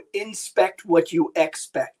saying, inspect what you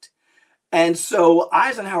expect. And so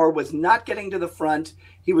Eisenhower was not getting to the front.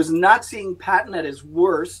 He was not seeing Patton at his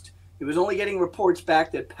worst. He was only getting reports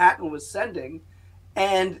back that Patton was sending.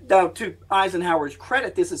 And now, to Eisenhower's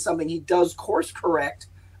credit, this is something he does course correct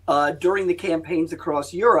during the campaigns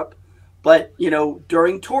across Europe. But,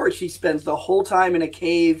 during Torch, he spends the whole time in a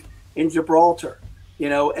cave in Gibraltar,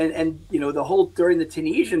 and the whole, during the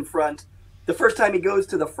Tunisian front, the first time he goes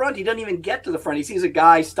to the front, he doesn't even get to the front. He sees a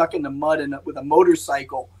guy stuck in the mud with a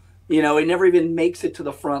motorcycle. He never even makes it to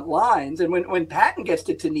the front lines. And when Patton gets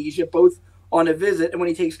to Tunisia, both on a visit and when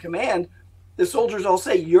he takes command, the soldiers all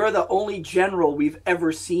say, "You're the only general we've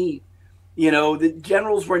ever seen." The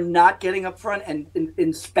generals were not getting up front and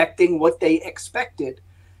inspecting what they expected.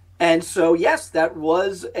 And so, yes, that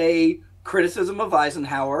was a criticism of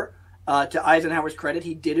Eisenhower. To Eisenhower's credit,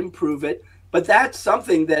 he did improve it. But that's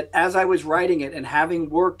something that, as I was writing it and having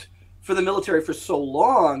worked for the military for so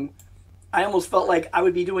long, I almost felt like I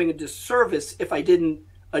would be doing a disservice if I didn't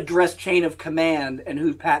address chain of command and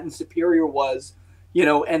who Patton's superior was,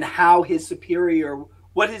 and how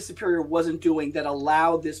what his superior wasn't doing that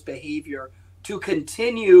allowed this behavior to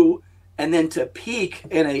continue and then to peak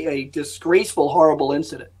in a disgraceful, horrible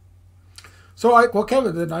incident. So,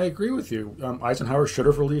 Kevin, then I agree with you. Eisenhower should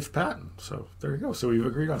have relieved Patton. So there you go. So we've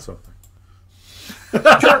agreed on something.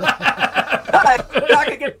 Sure.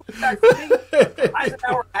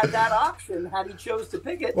 Eisenhower had that option had he chose to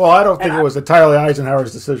pick it. Well, I don't think it was entirely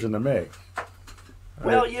Eisenhower's decision to make.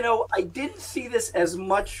 Well, I didn't see this as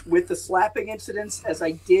much with the slapping incidents as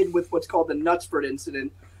I did with what's called the Knutsford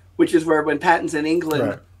incident, which is where when Patton's in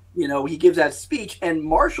England, right, he gives that speech, and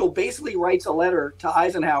Marshall basically writes a letter to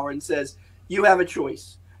Eisenhower and says, "You have a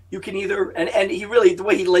choice. You can either," and he really, the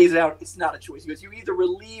way he lays it out, it's not a choice. He goes, "You either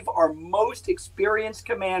relieve our most experienced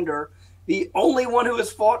commander, the only one who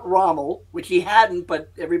has fought Rommel," which he hadn't, but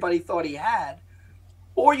everybody thought he had,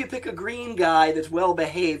 "or you pick a green guy that's well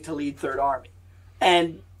behaved to lead Third Army."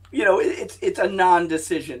 And it's a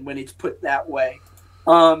non-decision when it's put that way.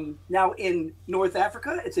 Now in North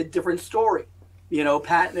Africa, it's a different story.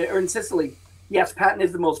 Patton, or in Sicily, yes, Patton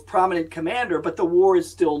is the most prominent commander, but the war is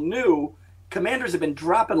still new. Commanders have been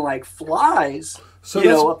dropping like flies,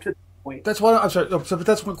 up to the point. That's why I'm sorry. So, but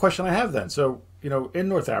that's one question I have then. So, in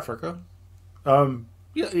North Africa,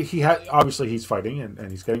 obviously he's fighting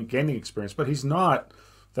and he's gaining experience, but he's not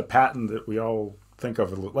the Patton that we all think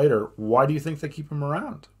of later. Why do you think they keep him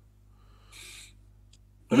around?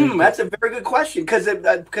 That's a very good question, because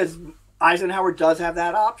Eisenhower does have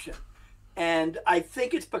that option, and I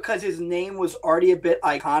think it's because his name was already a bit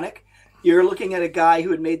iconic. You're looking at a guy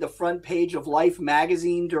who had made the front page of Life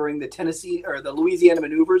magazine during the Louisiana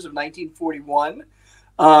maneuvers of 1941.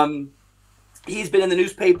 He's been in the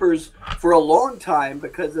newspapers for a long time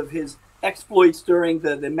because of his exploits during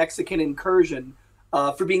the Mexican incursion,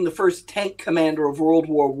 for being the first tank commander of World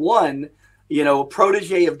War I, a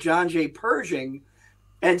protege of John J. Pershing.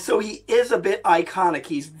 And so he is a bit iconic.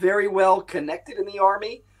 He's very well connected in the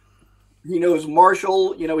Army. He knows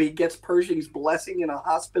Marshall, he gets Pershing's blessing in a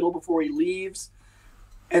hospital before he leaves.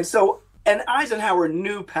 And Eisenhower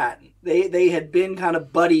knew Patton. They had been kind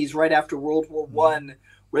of buddies right after World War I,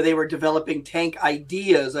 where they were developing tank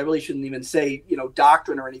ideas. I really shouldn't even say,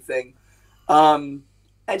 doctrine or anything. And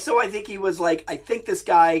so I think he was like, I think this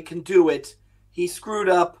guy can do it. He screwed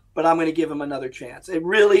up, but I'm going to give him another chance. It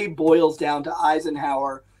really boils down to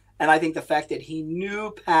Eisenhower. And I think the fact that he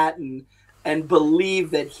knew Patton and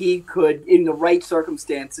believed that he could, in the right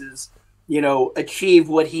circumstances, achieve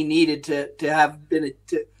what he needed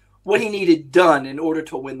what he needed done in order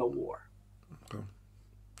to win the war. Okay.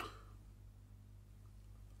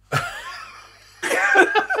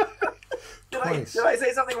 Did I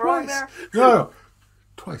say something wrong there? No.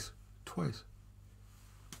 Twice.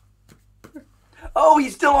 Oh,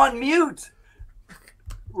 he's still on mute.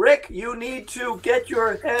 Rick, you need to get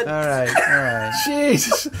your head. All right.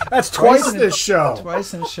 Jeez, that's twice in this show.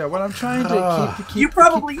 Twice in a show. Well, I'm trying to keep. You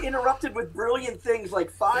probably interrupted with brilliant things like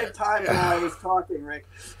 5 times while I was talking, Rick.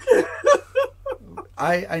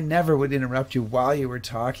 I never would interrupt you while you were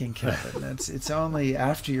talking, Kevin. It's only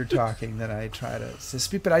after you're talking that I try to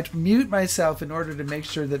speak. But I mute myself in order to make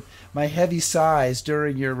sure that my heavy sighs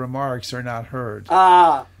during your remarks are not heard.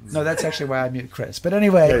 No, that's actually why I mute Chris. But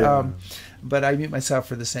anyway, but I mute myself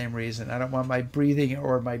for the same reason. I don't want my breathing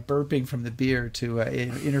or my burping from the beer to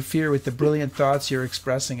interfere with the brilliant thoughts you're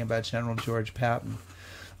expressing about General George Patton.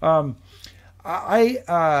 Patton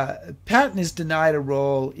is denied a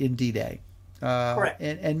role in D-Day. Correct.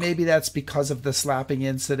 And maybe that's because of the slapping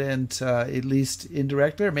incident, at least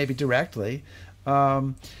indirectly or maybe directly.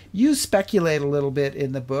 You speculate a little bit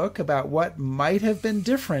in the book about what might have been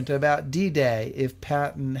different about D-Day if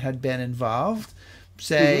Patton had been involved,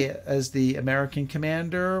 say, as the American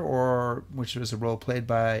commander, or which was a role played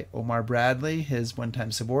by Omar Bradley, his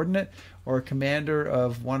one-time subordinate, or a commander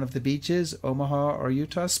of one of the beaches, Omaha or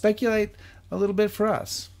Utah? Speculate a little bit for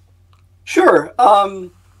us. Sure.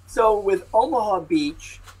 So with Omaha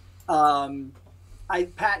Beach, Patton,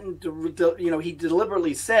 he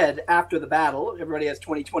deliberately said after the battle, everybody has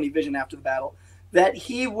 20/20 vision after the battle, that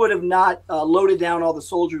he would have not loaded down all the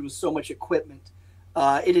soldiers with so much equipment.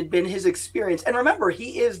 It had been his experience. And remember,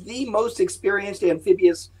 he is the most experienced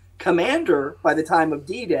amphibious commander by the time of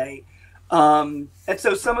D-Day. And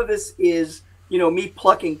so some of this is, me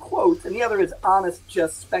plucking quotes, and the other is honest,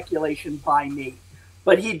 just speculation by me.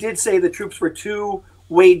 But he did say the troops were too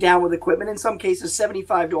weighed down with equipment, in some cases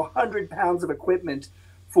 75 to 100 pounds of equipment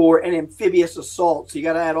for an amphibious assault. So you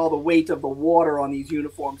got to add all the weight of the water on these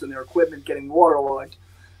uniforms and their equipment getting waterlogged.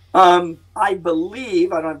 I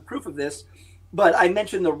believe, I don't have proof of this, but I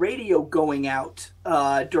mentioned the radio going out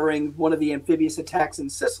during one of the amphibious attacks in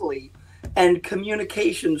Sicily, and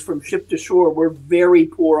communications from ship to shore were very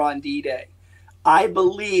poor on D-Day. I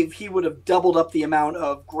believe he would have doubled up the amount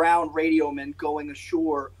of ground radiomen going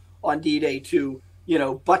ashore on D-Day to,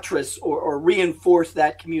 buttress or reinforce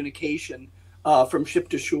that communication from ship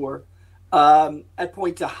to shore. At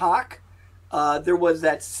Pointe du Hoc, there was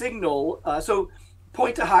that signal. So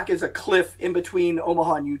Pointe du Hoc is a cliff in between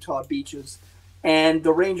Omaha and Utah beaches, and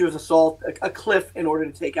the Rangers assault a cliff in order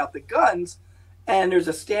to take out the guns. And there's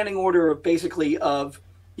a standing order of basically of,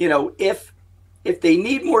 if they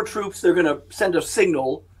need more troops, they're going to send a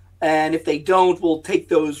signal. And if they don't, we'll take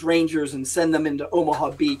those Rangers and send them into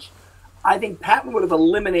Omaha Beach. I think Patton would have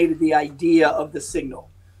eliminated the idea of the signal.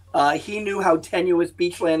 He knew how tenuous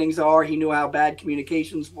beach landings are. He knew how bad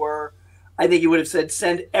communications were. I think he would have said,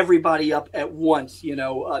 send everybody up at once.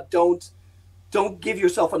 Don't give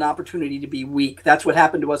yourself an opportunity to be weak. That's what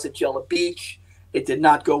happened to us at Jello Beach. It did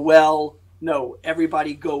not go well. No,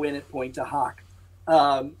 everybody go in at Pointe du Hoc.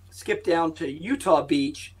 Skip down to Utah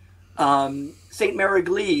Beach. St.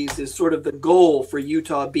 Mary-Glees is sort of the goal for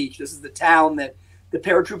Utah Beach. This is the town that the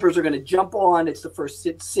paratroopers are going to jump on. It's the first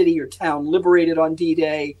city or town liberated on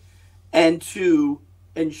D-Day. And to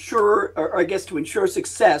ensure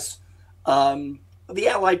success, the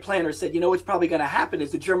Allied planners said, what's probably going to happen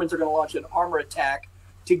is the Germans are going to launch an armor attack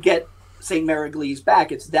to get St. Mary-Glees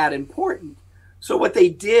back. It's that important. So what they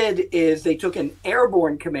did is they took an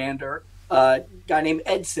airborne commander, a guy named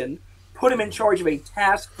Edson, put him in charge of a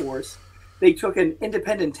task force. They took an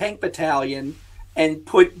independent tank battalion and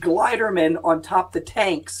put glidermen on top of the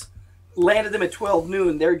tanks, landed them at 12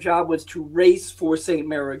 noon. Their job was to race for St.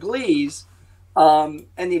 Mary-Glees, and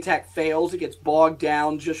the attack fails. It gets bogged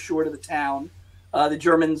down just short of the town. The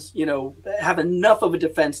Germans, have enough of a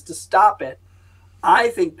defense to stop it. I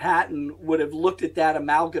think Patton would have looked at that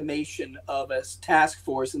amalgamation of a task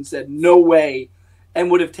force and said, no way,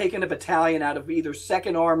 and would have taken a battalion out of either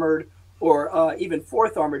 2nd Armored or even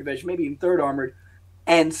 4th Armored Division, maybe even 3rd Armored,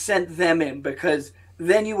 and sent them in, because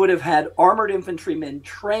then you would have had armored infantrymen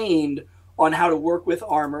trained on how to work with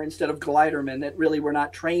armor instead of glidermen that really were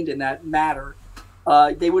not trained in that matter.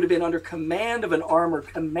 They would have been under command of an armor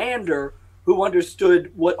commander who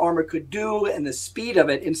understood what armor could do and the speed of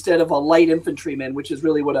it, instead of a light infantryman, which is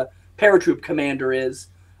really what a paratroop commander is.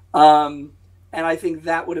 And I think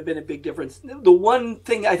that would have been a big difference. The one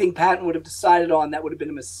thing I think Patton would have decided on that would have been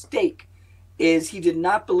a mistake is he did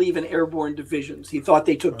not believe in airborne divisions. He thought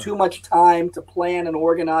they took too much time to plan and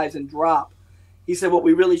organize and drop. He said what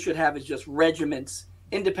we really should have is just regiments,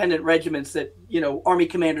 independent regiments that, Army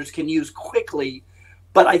commanders can use quickly.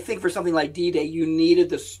 But I think for something like D-Day, you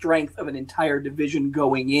needed the strength of an entire division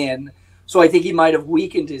going in. So I think he might have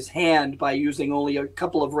weakened his hand by using only a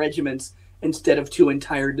couple of regiments instead of 2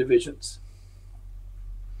 entire divisions.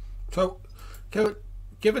 So, Kevin,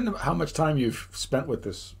 given how much time you've spent with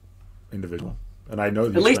this individual, and I know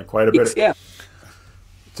you spent quite a bit. Yeah.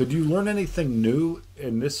 So did you learn anything new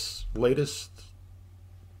in this latest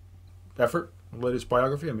effort, latest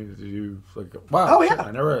biography? I mean, did you wow? Oh, yeah.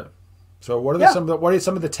 I never. So what are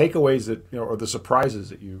some of the takeaways that or the surprises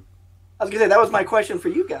that you? I was gonna say that was my question for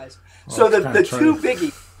you guys. So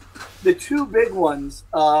the two big ones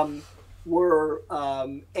were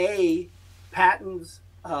Patton's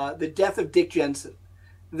the death of Dick Jensen.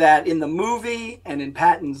 That in the movie and in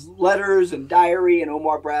Patton's letters and diary and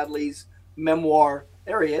Omar Bradley's memoir,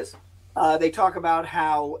 there he is. They talk about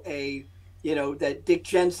how that Dick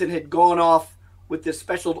Jensen had gone off with this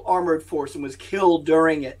special armored force and was killed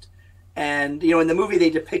during it. And, in the movie, they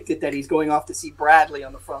depicted that he's going off to see Bradley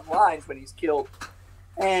on the front lines when he's killed.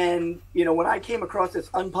 And, when I came across this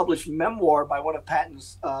unpublished memoir by one of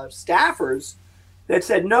Patton's staffers that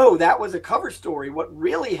said, no, that was a cover story. What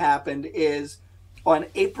really happened is on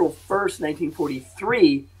April 1st,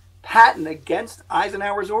 1943, Patton against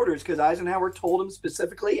Eisenhower's orders, because Eisenhower told him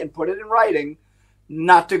specifically and put it in writing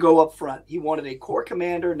not to go up front. He wanted a corps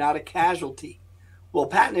commander, not a casualty. Well,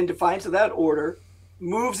 Patton, in defiance of that order,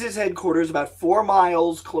 moves his headquarters about 4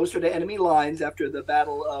 miles closer to enemy lines after the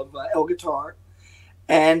Battle of El Guitar.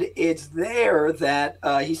 And it's there that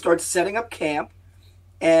he starts setting up camp,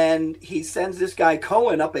 and he sends this guy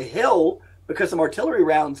Cohen up a hill because some artillery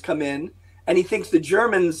rounds come in, and he thinks the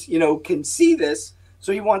Germans, can see this.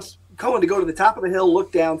 So he wants Cohen to go to the top of the hill,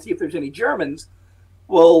 look down, see if there's any Germans.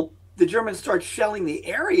 Well, the Germans start shelling the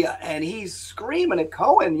area, and he's screaming at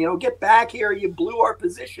Cohen, get back here. You blew our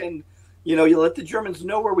position. You let the Germans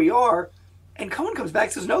know where we are. And Cohen comes back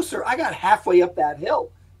and says, no, sir, I got halfway up that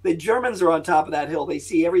hill. The Germans are on top of that hill. They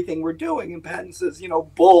see everything we're doing. And Patton says,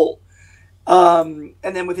 bull. And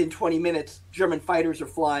then within 20 minutes, German fighters are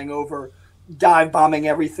flying over, dive bombing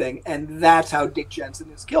everything. And that's how Dick Jensen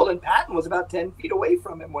is killed. And Patton was about 10 feet away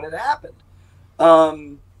from him when it happened.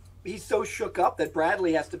 He's so shook up that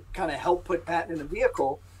Bradley has to kind of help put Patton in the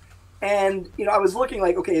vehicle. And, I was looking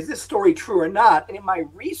like, okay, is this story true or not? And in my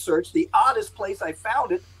research, the oddest place I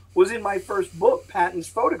found it was in my first book, Patton's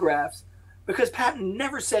Photographs, because Patton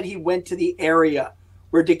never said he went to the area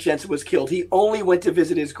where Dick Jensen was killed. He only went to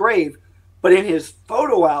visit his grave. But in his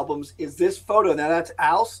photo albums is this photo. Now, that's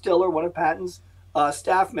Al Stiller, one of Patton's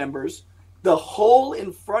staff members. The hole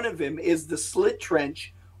in front of him is the slit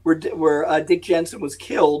trench where Dick Jensen was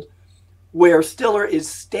killed. Where Stiller is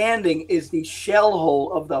standing is the shell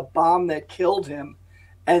hole of the bomb that killed him.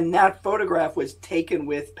 And that photograph was taken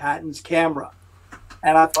with Patton's camera.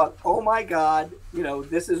 And I thought, oh my God,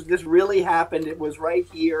 this really happened. It was right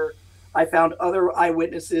here. I found other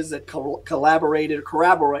eyewitnesses that corroborated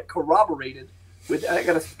with, I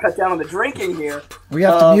got to cut down on the drinking here. We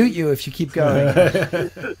have to mute you if you keep going.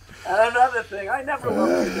 Another thing, I never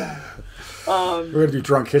looked at that. We're going to do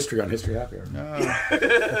drunk history on History Happy Hour. No,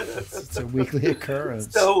 it's a weekly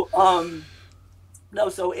occurrence. So,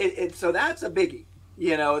 so that's a biggie.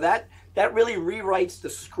 That really rewrites the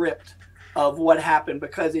script of what happened,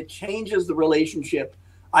 because it changes the relationship,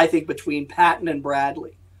 I think, between Patton and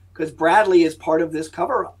Bradley, because Bradley is part of this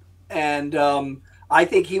cover-up. And I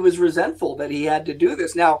think he was resentful that he had to do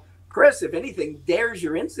this. Now, Chris, if anything, there's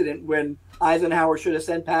your incident when Eisenhower should have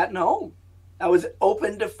sent Patton home. That was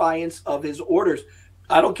open defiance of his orders.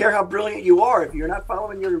 I don't care how brilliant you are. If you're not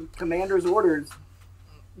following your commander's orders,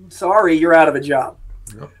 sorry, you're out of a job.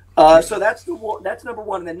 Yep. So that's number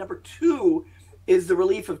one. And then number two is the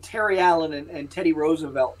relief of Terry Allen and Teddy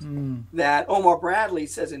Roosevelt that Omar Bradley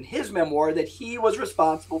says in his memoir that he was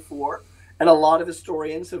responsible for, and a lot of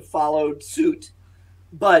historians have followed suit.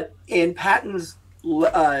 But in Patton's,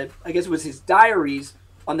 I guess it was his diaries,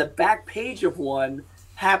 on the back page of one,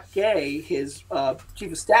 Hap Gay, his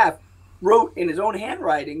chief of staff, wrote in his own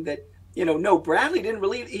handwriting that, no, Bradley didn't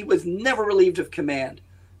relieve, he was never relieved of command.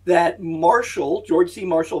 That Marshall, George C.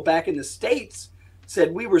 Marshall, back in the States,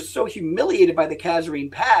 said, we were so humiliated by the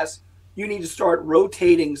Kasserine Pass, you need to start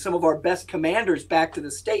rotating some of our best commanders back to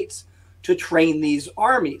the States to train these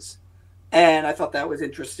armies. And I thought that was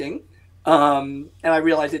interesting. And I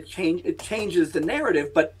realized it changes the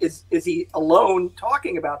narrative, but is he alone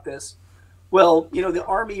talking about this? Well, the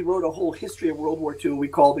Army wrote a whole history of World War II we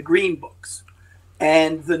call the Green Books.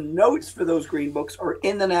 And the notes for those Green Books are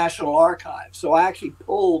in the National Archives. So I actually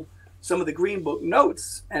pulled some of the Green Book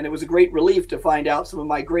notes, and it was a great relief to find out some of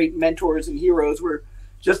my great mentors and heroes were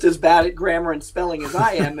just as bad at grammar and spelling as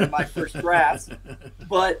I am in my first drafts.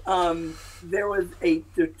 But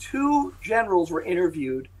the two generals were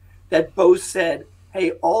interviewed that both said,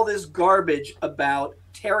 hey, all this garbage about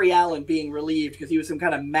Terry Allen being relieved because he was some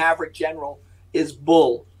kind of maverick general is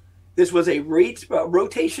bull. This was a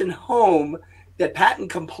rotation home that Patton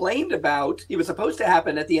complained about. It was supposed to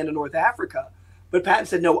happen at the end of North Africa. But Patton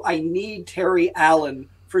said, no, I need Terry Allen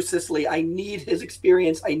for Sicily. I need his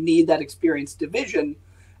experience. I need that experienced division.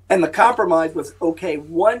 And the compromise was, okay,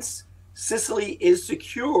 once Sicily is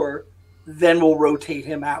secure, then we'll rotate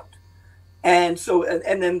him out. And so,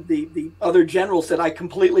 and then the other general said, I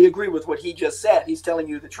completely agree with what he just said. He's telling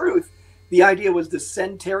you the truth. The idea was to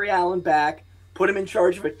send Terry Allen back, put him in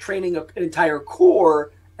charge of training an entire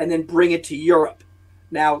corps, and then bring it to Europe.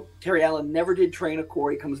 Now, Terry Allen never did train a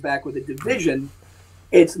corps. He comes back with a division.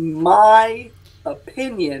 It's my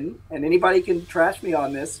opinion, and anybody can trash me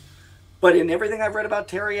on this, but in everything I've read about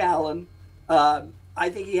Terry Allen, I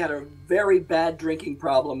think he had a very bad drinking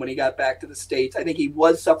problem when he got back to the States. I think he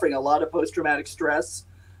was suffering a lot of post-traumatic stress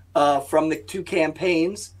from the two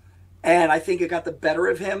campaigns, and I think it got the better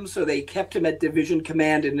of him, so they kept him at division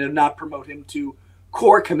command and did not promote him to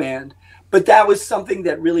corps command. But that was something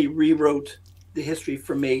that really rewrote the history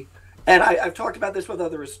for me. And I've talked about this with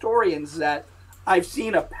other historians, that I've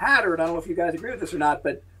seen a pattern. I don't know if you guys agree with this or not,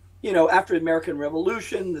 but, you know, after the American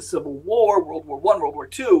Revolution, the Civil War, World War I, World War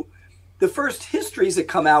II, the first histories that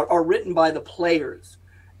come out are written by the players,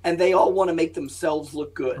 and they all want to make themselves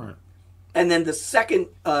look good. Right. And then the second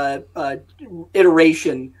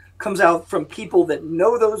iteration comes out from people that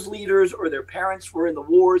know those leaders, or their parents were in the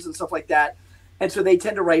wars and stuff like that. And so they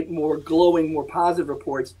tend to write more glowing, more positive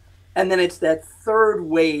reports. And then it's that third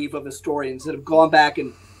wave of historians that have gone back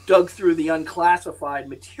and dug through the unclassified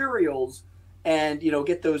materials and, you know,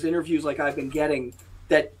 get those interviews like I've been getting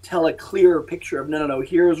that tell a clearer picture of, no,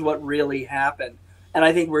 here's what really happened. And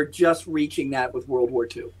I think we're just reaching that with World War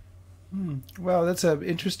II. Well, that's an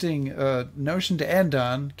interesting notion to end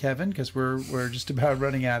on, Kevin, because we're just about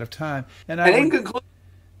running out of time. And in conclusion,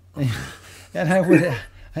 and I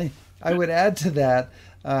would add to that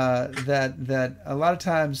that a lot of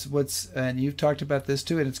times and you've talked about this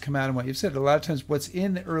too, and it's come out in what you've said. A lot of times, what's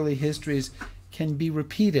in the early histories can be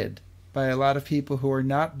repeated by a lot of people who are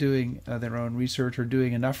not doing their own research or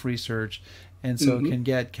doing enough research, and so it can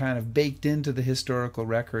get kind of baked into the historical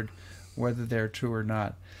record, whether they're true or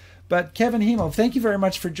not. But Kevin Hymel, thank you very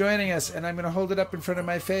much for joining us, and I'm going to hold it up in front of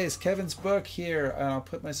my face. Kevin's book here, and I'll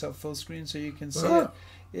put myself full screen so you can see it,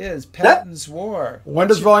 is Patton's War. When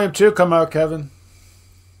does Volume 2 come out, Kevin?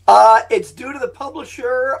 It's due to the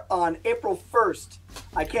publisher on April 1st.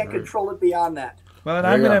 I can't control it beyond that. Well, and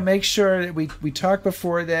I'm going to make sure that we talk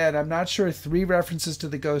before that. I'm not sure 3 references to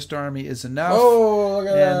the Ghost Army is enough. Oh, look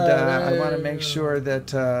at that. I want to make sure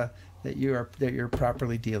that that you're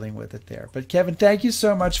properly dealing with it there. But Kevin, thank you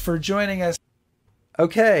so much for joining us.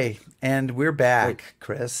 Okay, and we're back,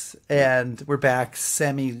 Chris, and we're back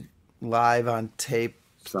semi-live on tape.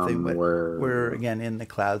 Somewhere. We're again in the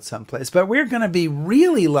cloud someplace, but we're going to be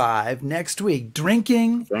really live next week,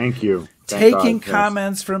 drinking. Thank you. Taking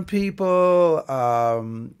comments from people,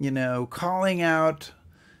 you know, calling out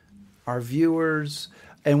our viewers.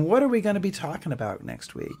 And what are we going to be talking about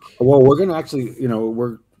next week? Well, we're going to actually, you know,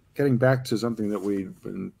 we're getting back to something that we've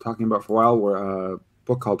been talking about for a while. We're a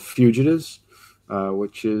book called Fugitives,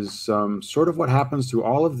 which is sort of what happens to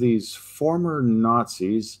all of these former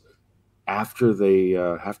Nazis after they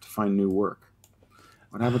have to find new work.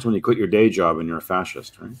 What happens when you quit your day job and you're a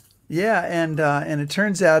fascist, right? Yeah, and it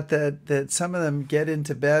turns out that some of them get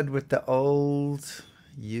into bed with the old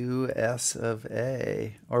US of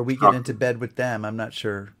A, or we get into bed with them. I'm not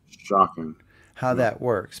sure. Shocking. How that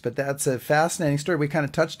works, but that's a fascinating story. We kind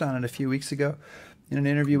of touched on it a few weeks ago in an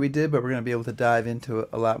interview we did, but we're going to be able to dive into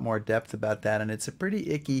a lot more depth about that, and it's a pretty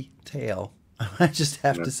icky tale. I just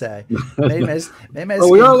have to say. Maybe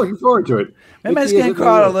we are looking forward to it. Maybe my skin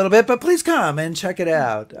crawled a little bit, but please come and check it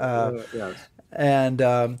out. Yes. And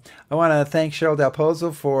I want to thank Cheryl Del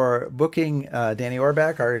Pozo for booking Danny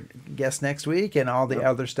Orbach, our guest next week, and all the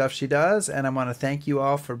other stuff she does. And I want to thank you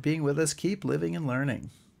all for being with us. Keep living and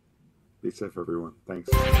learning. Be safe, everyone. Thanks.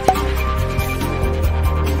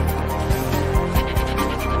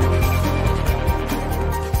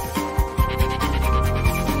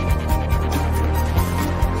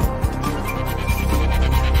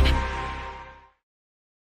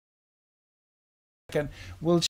 And we'll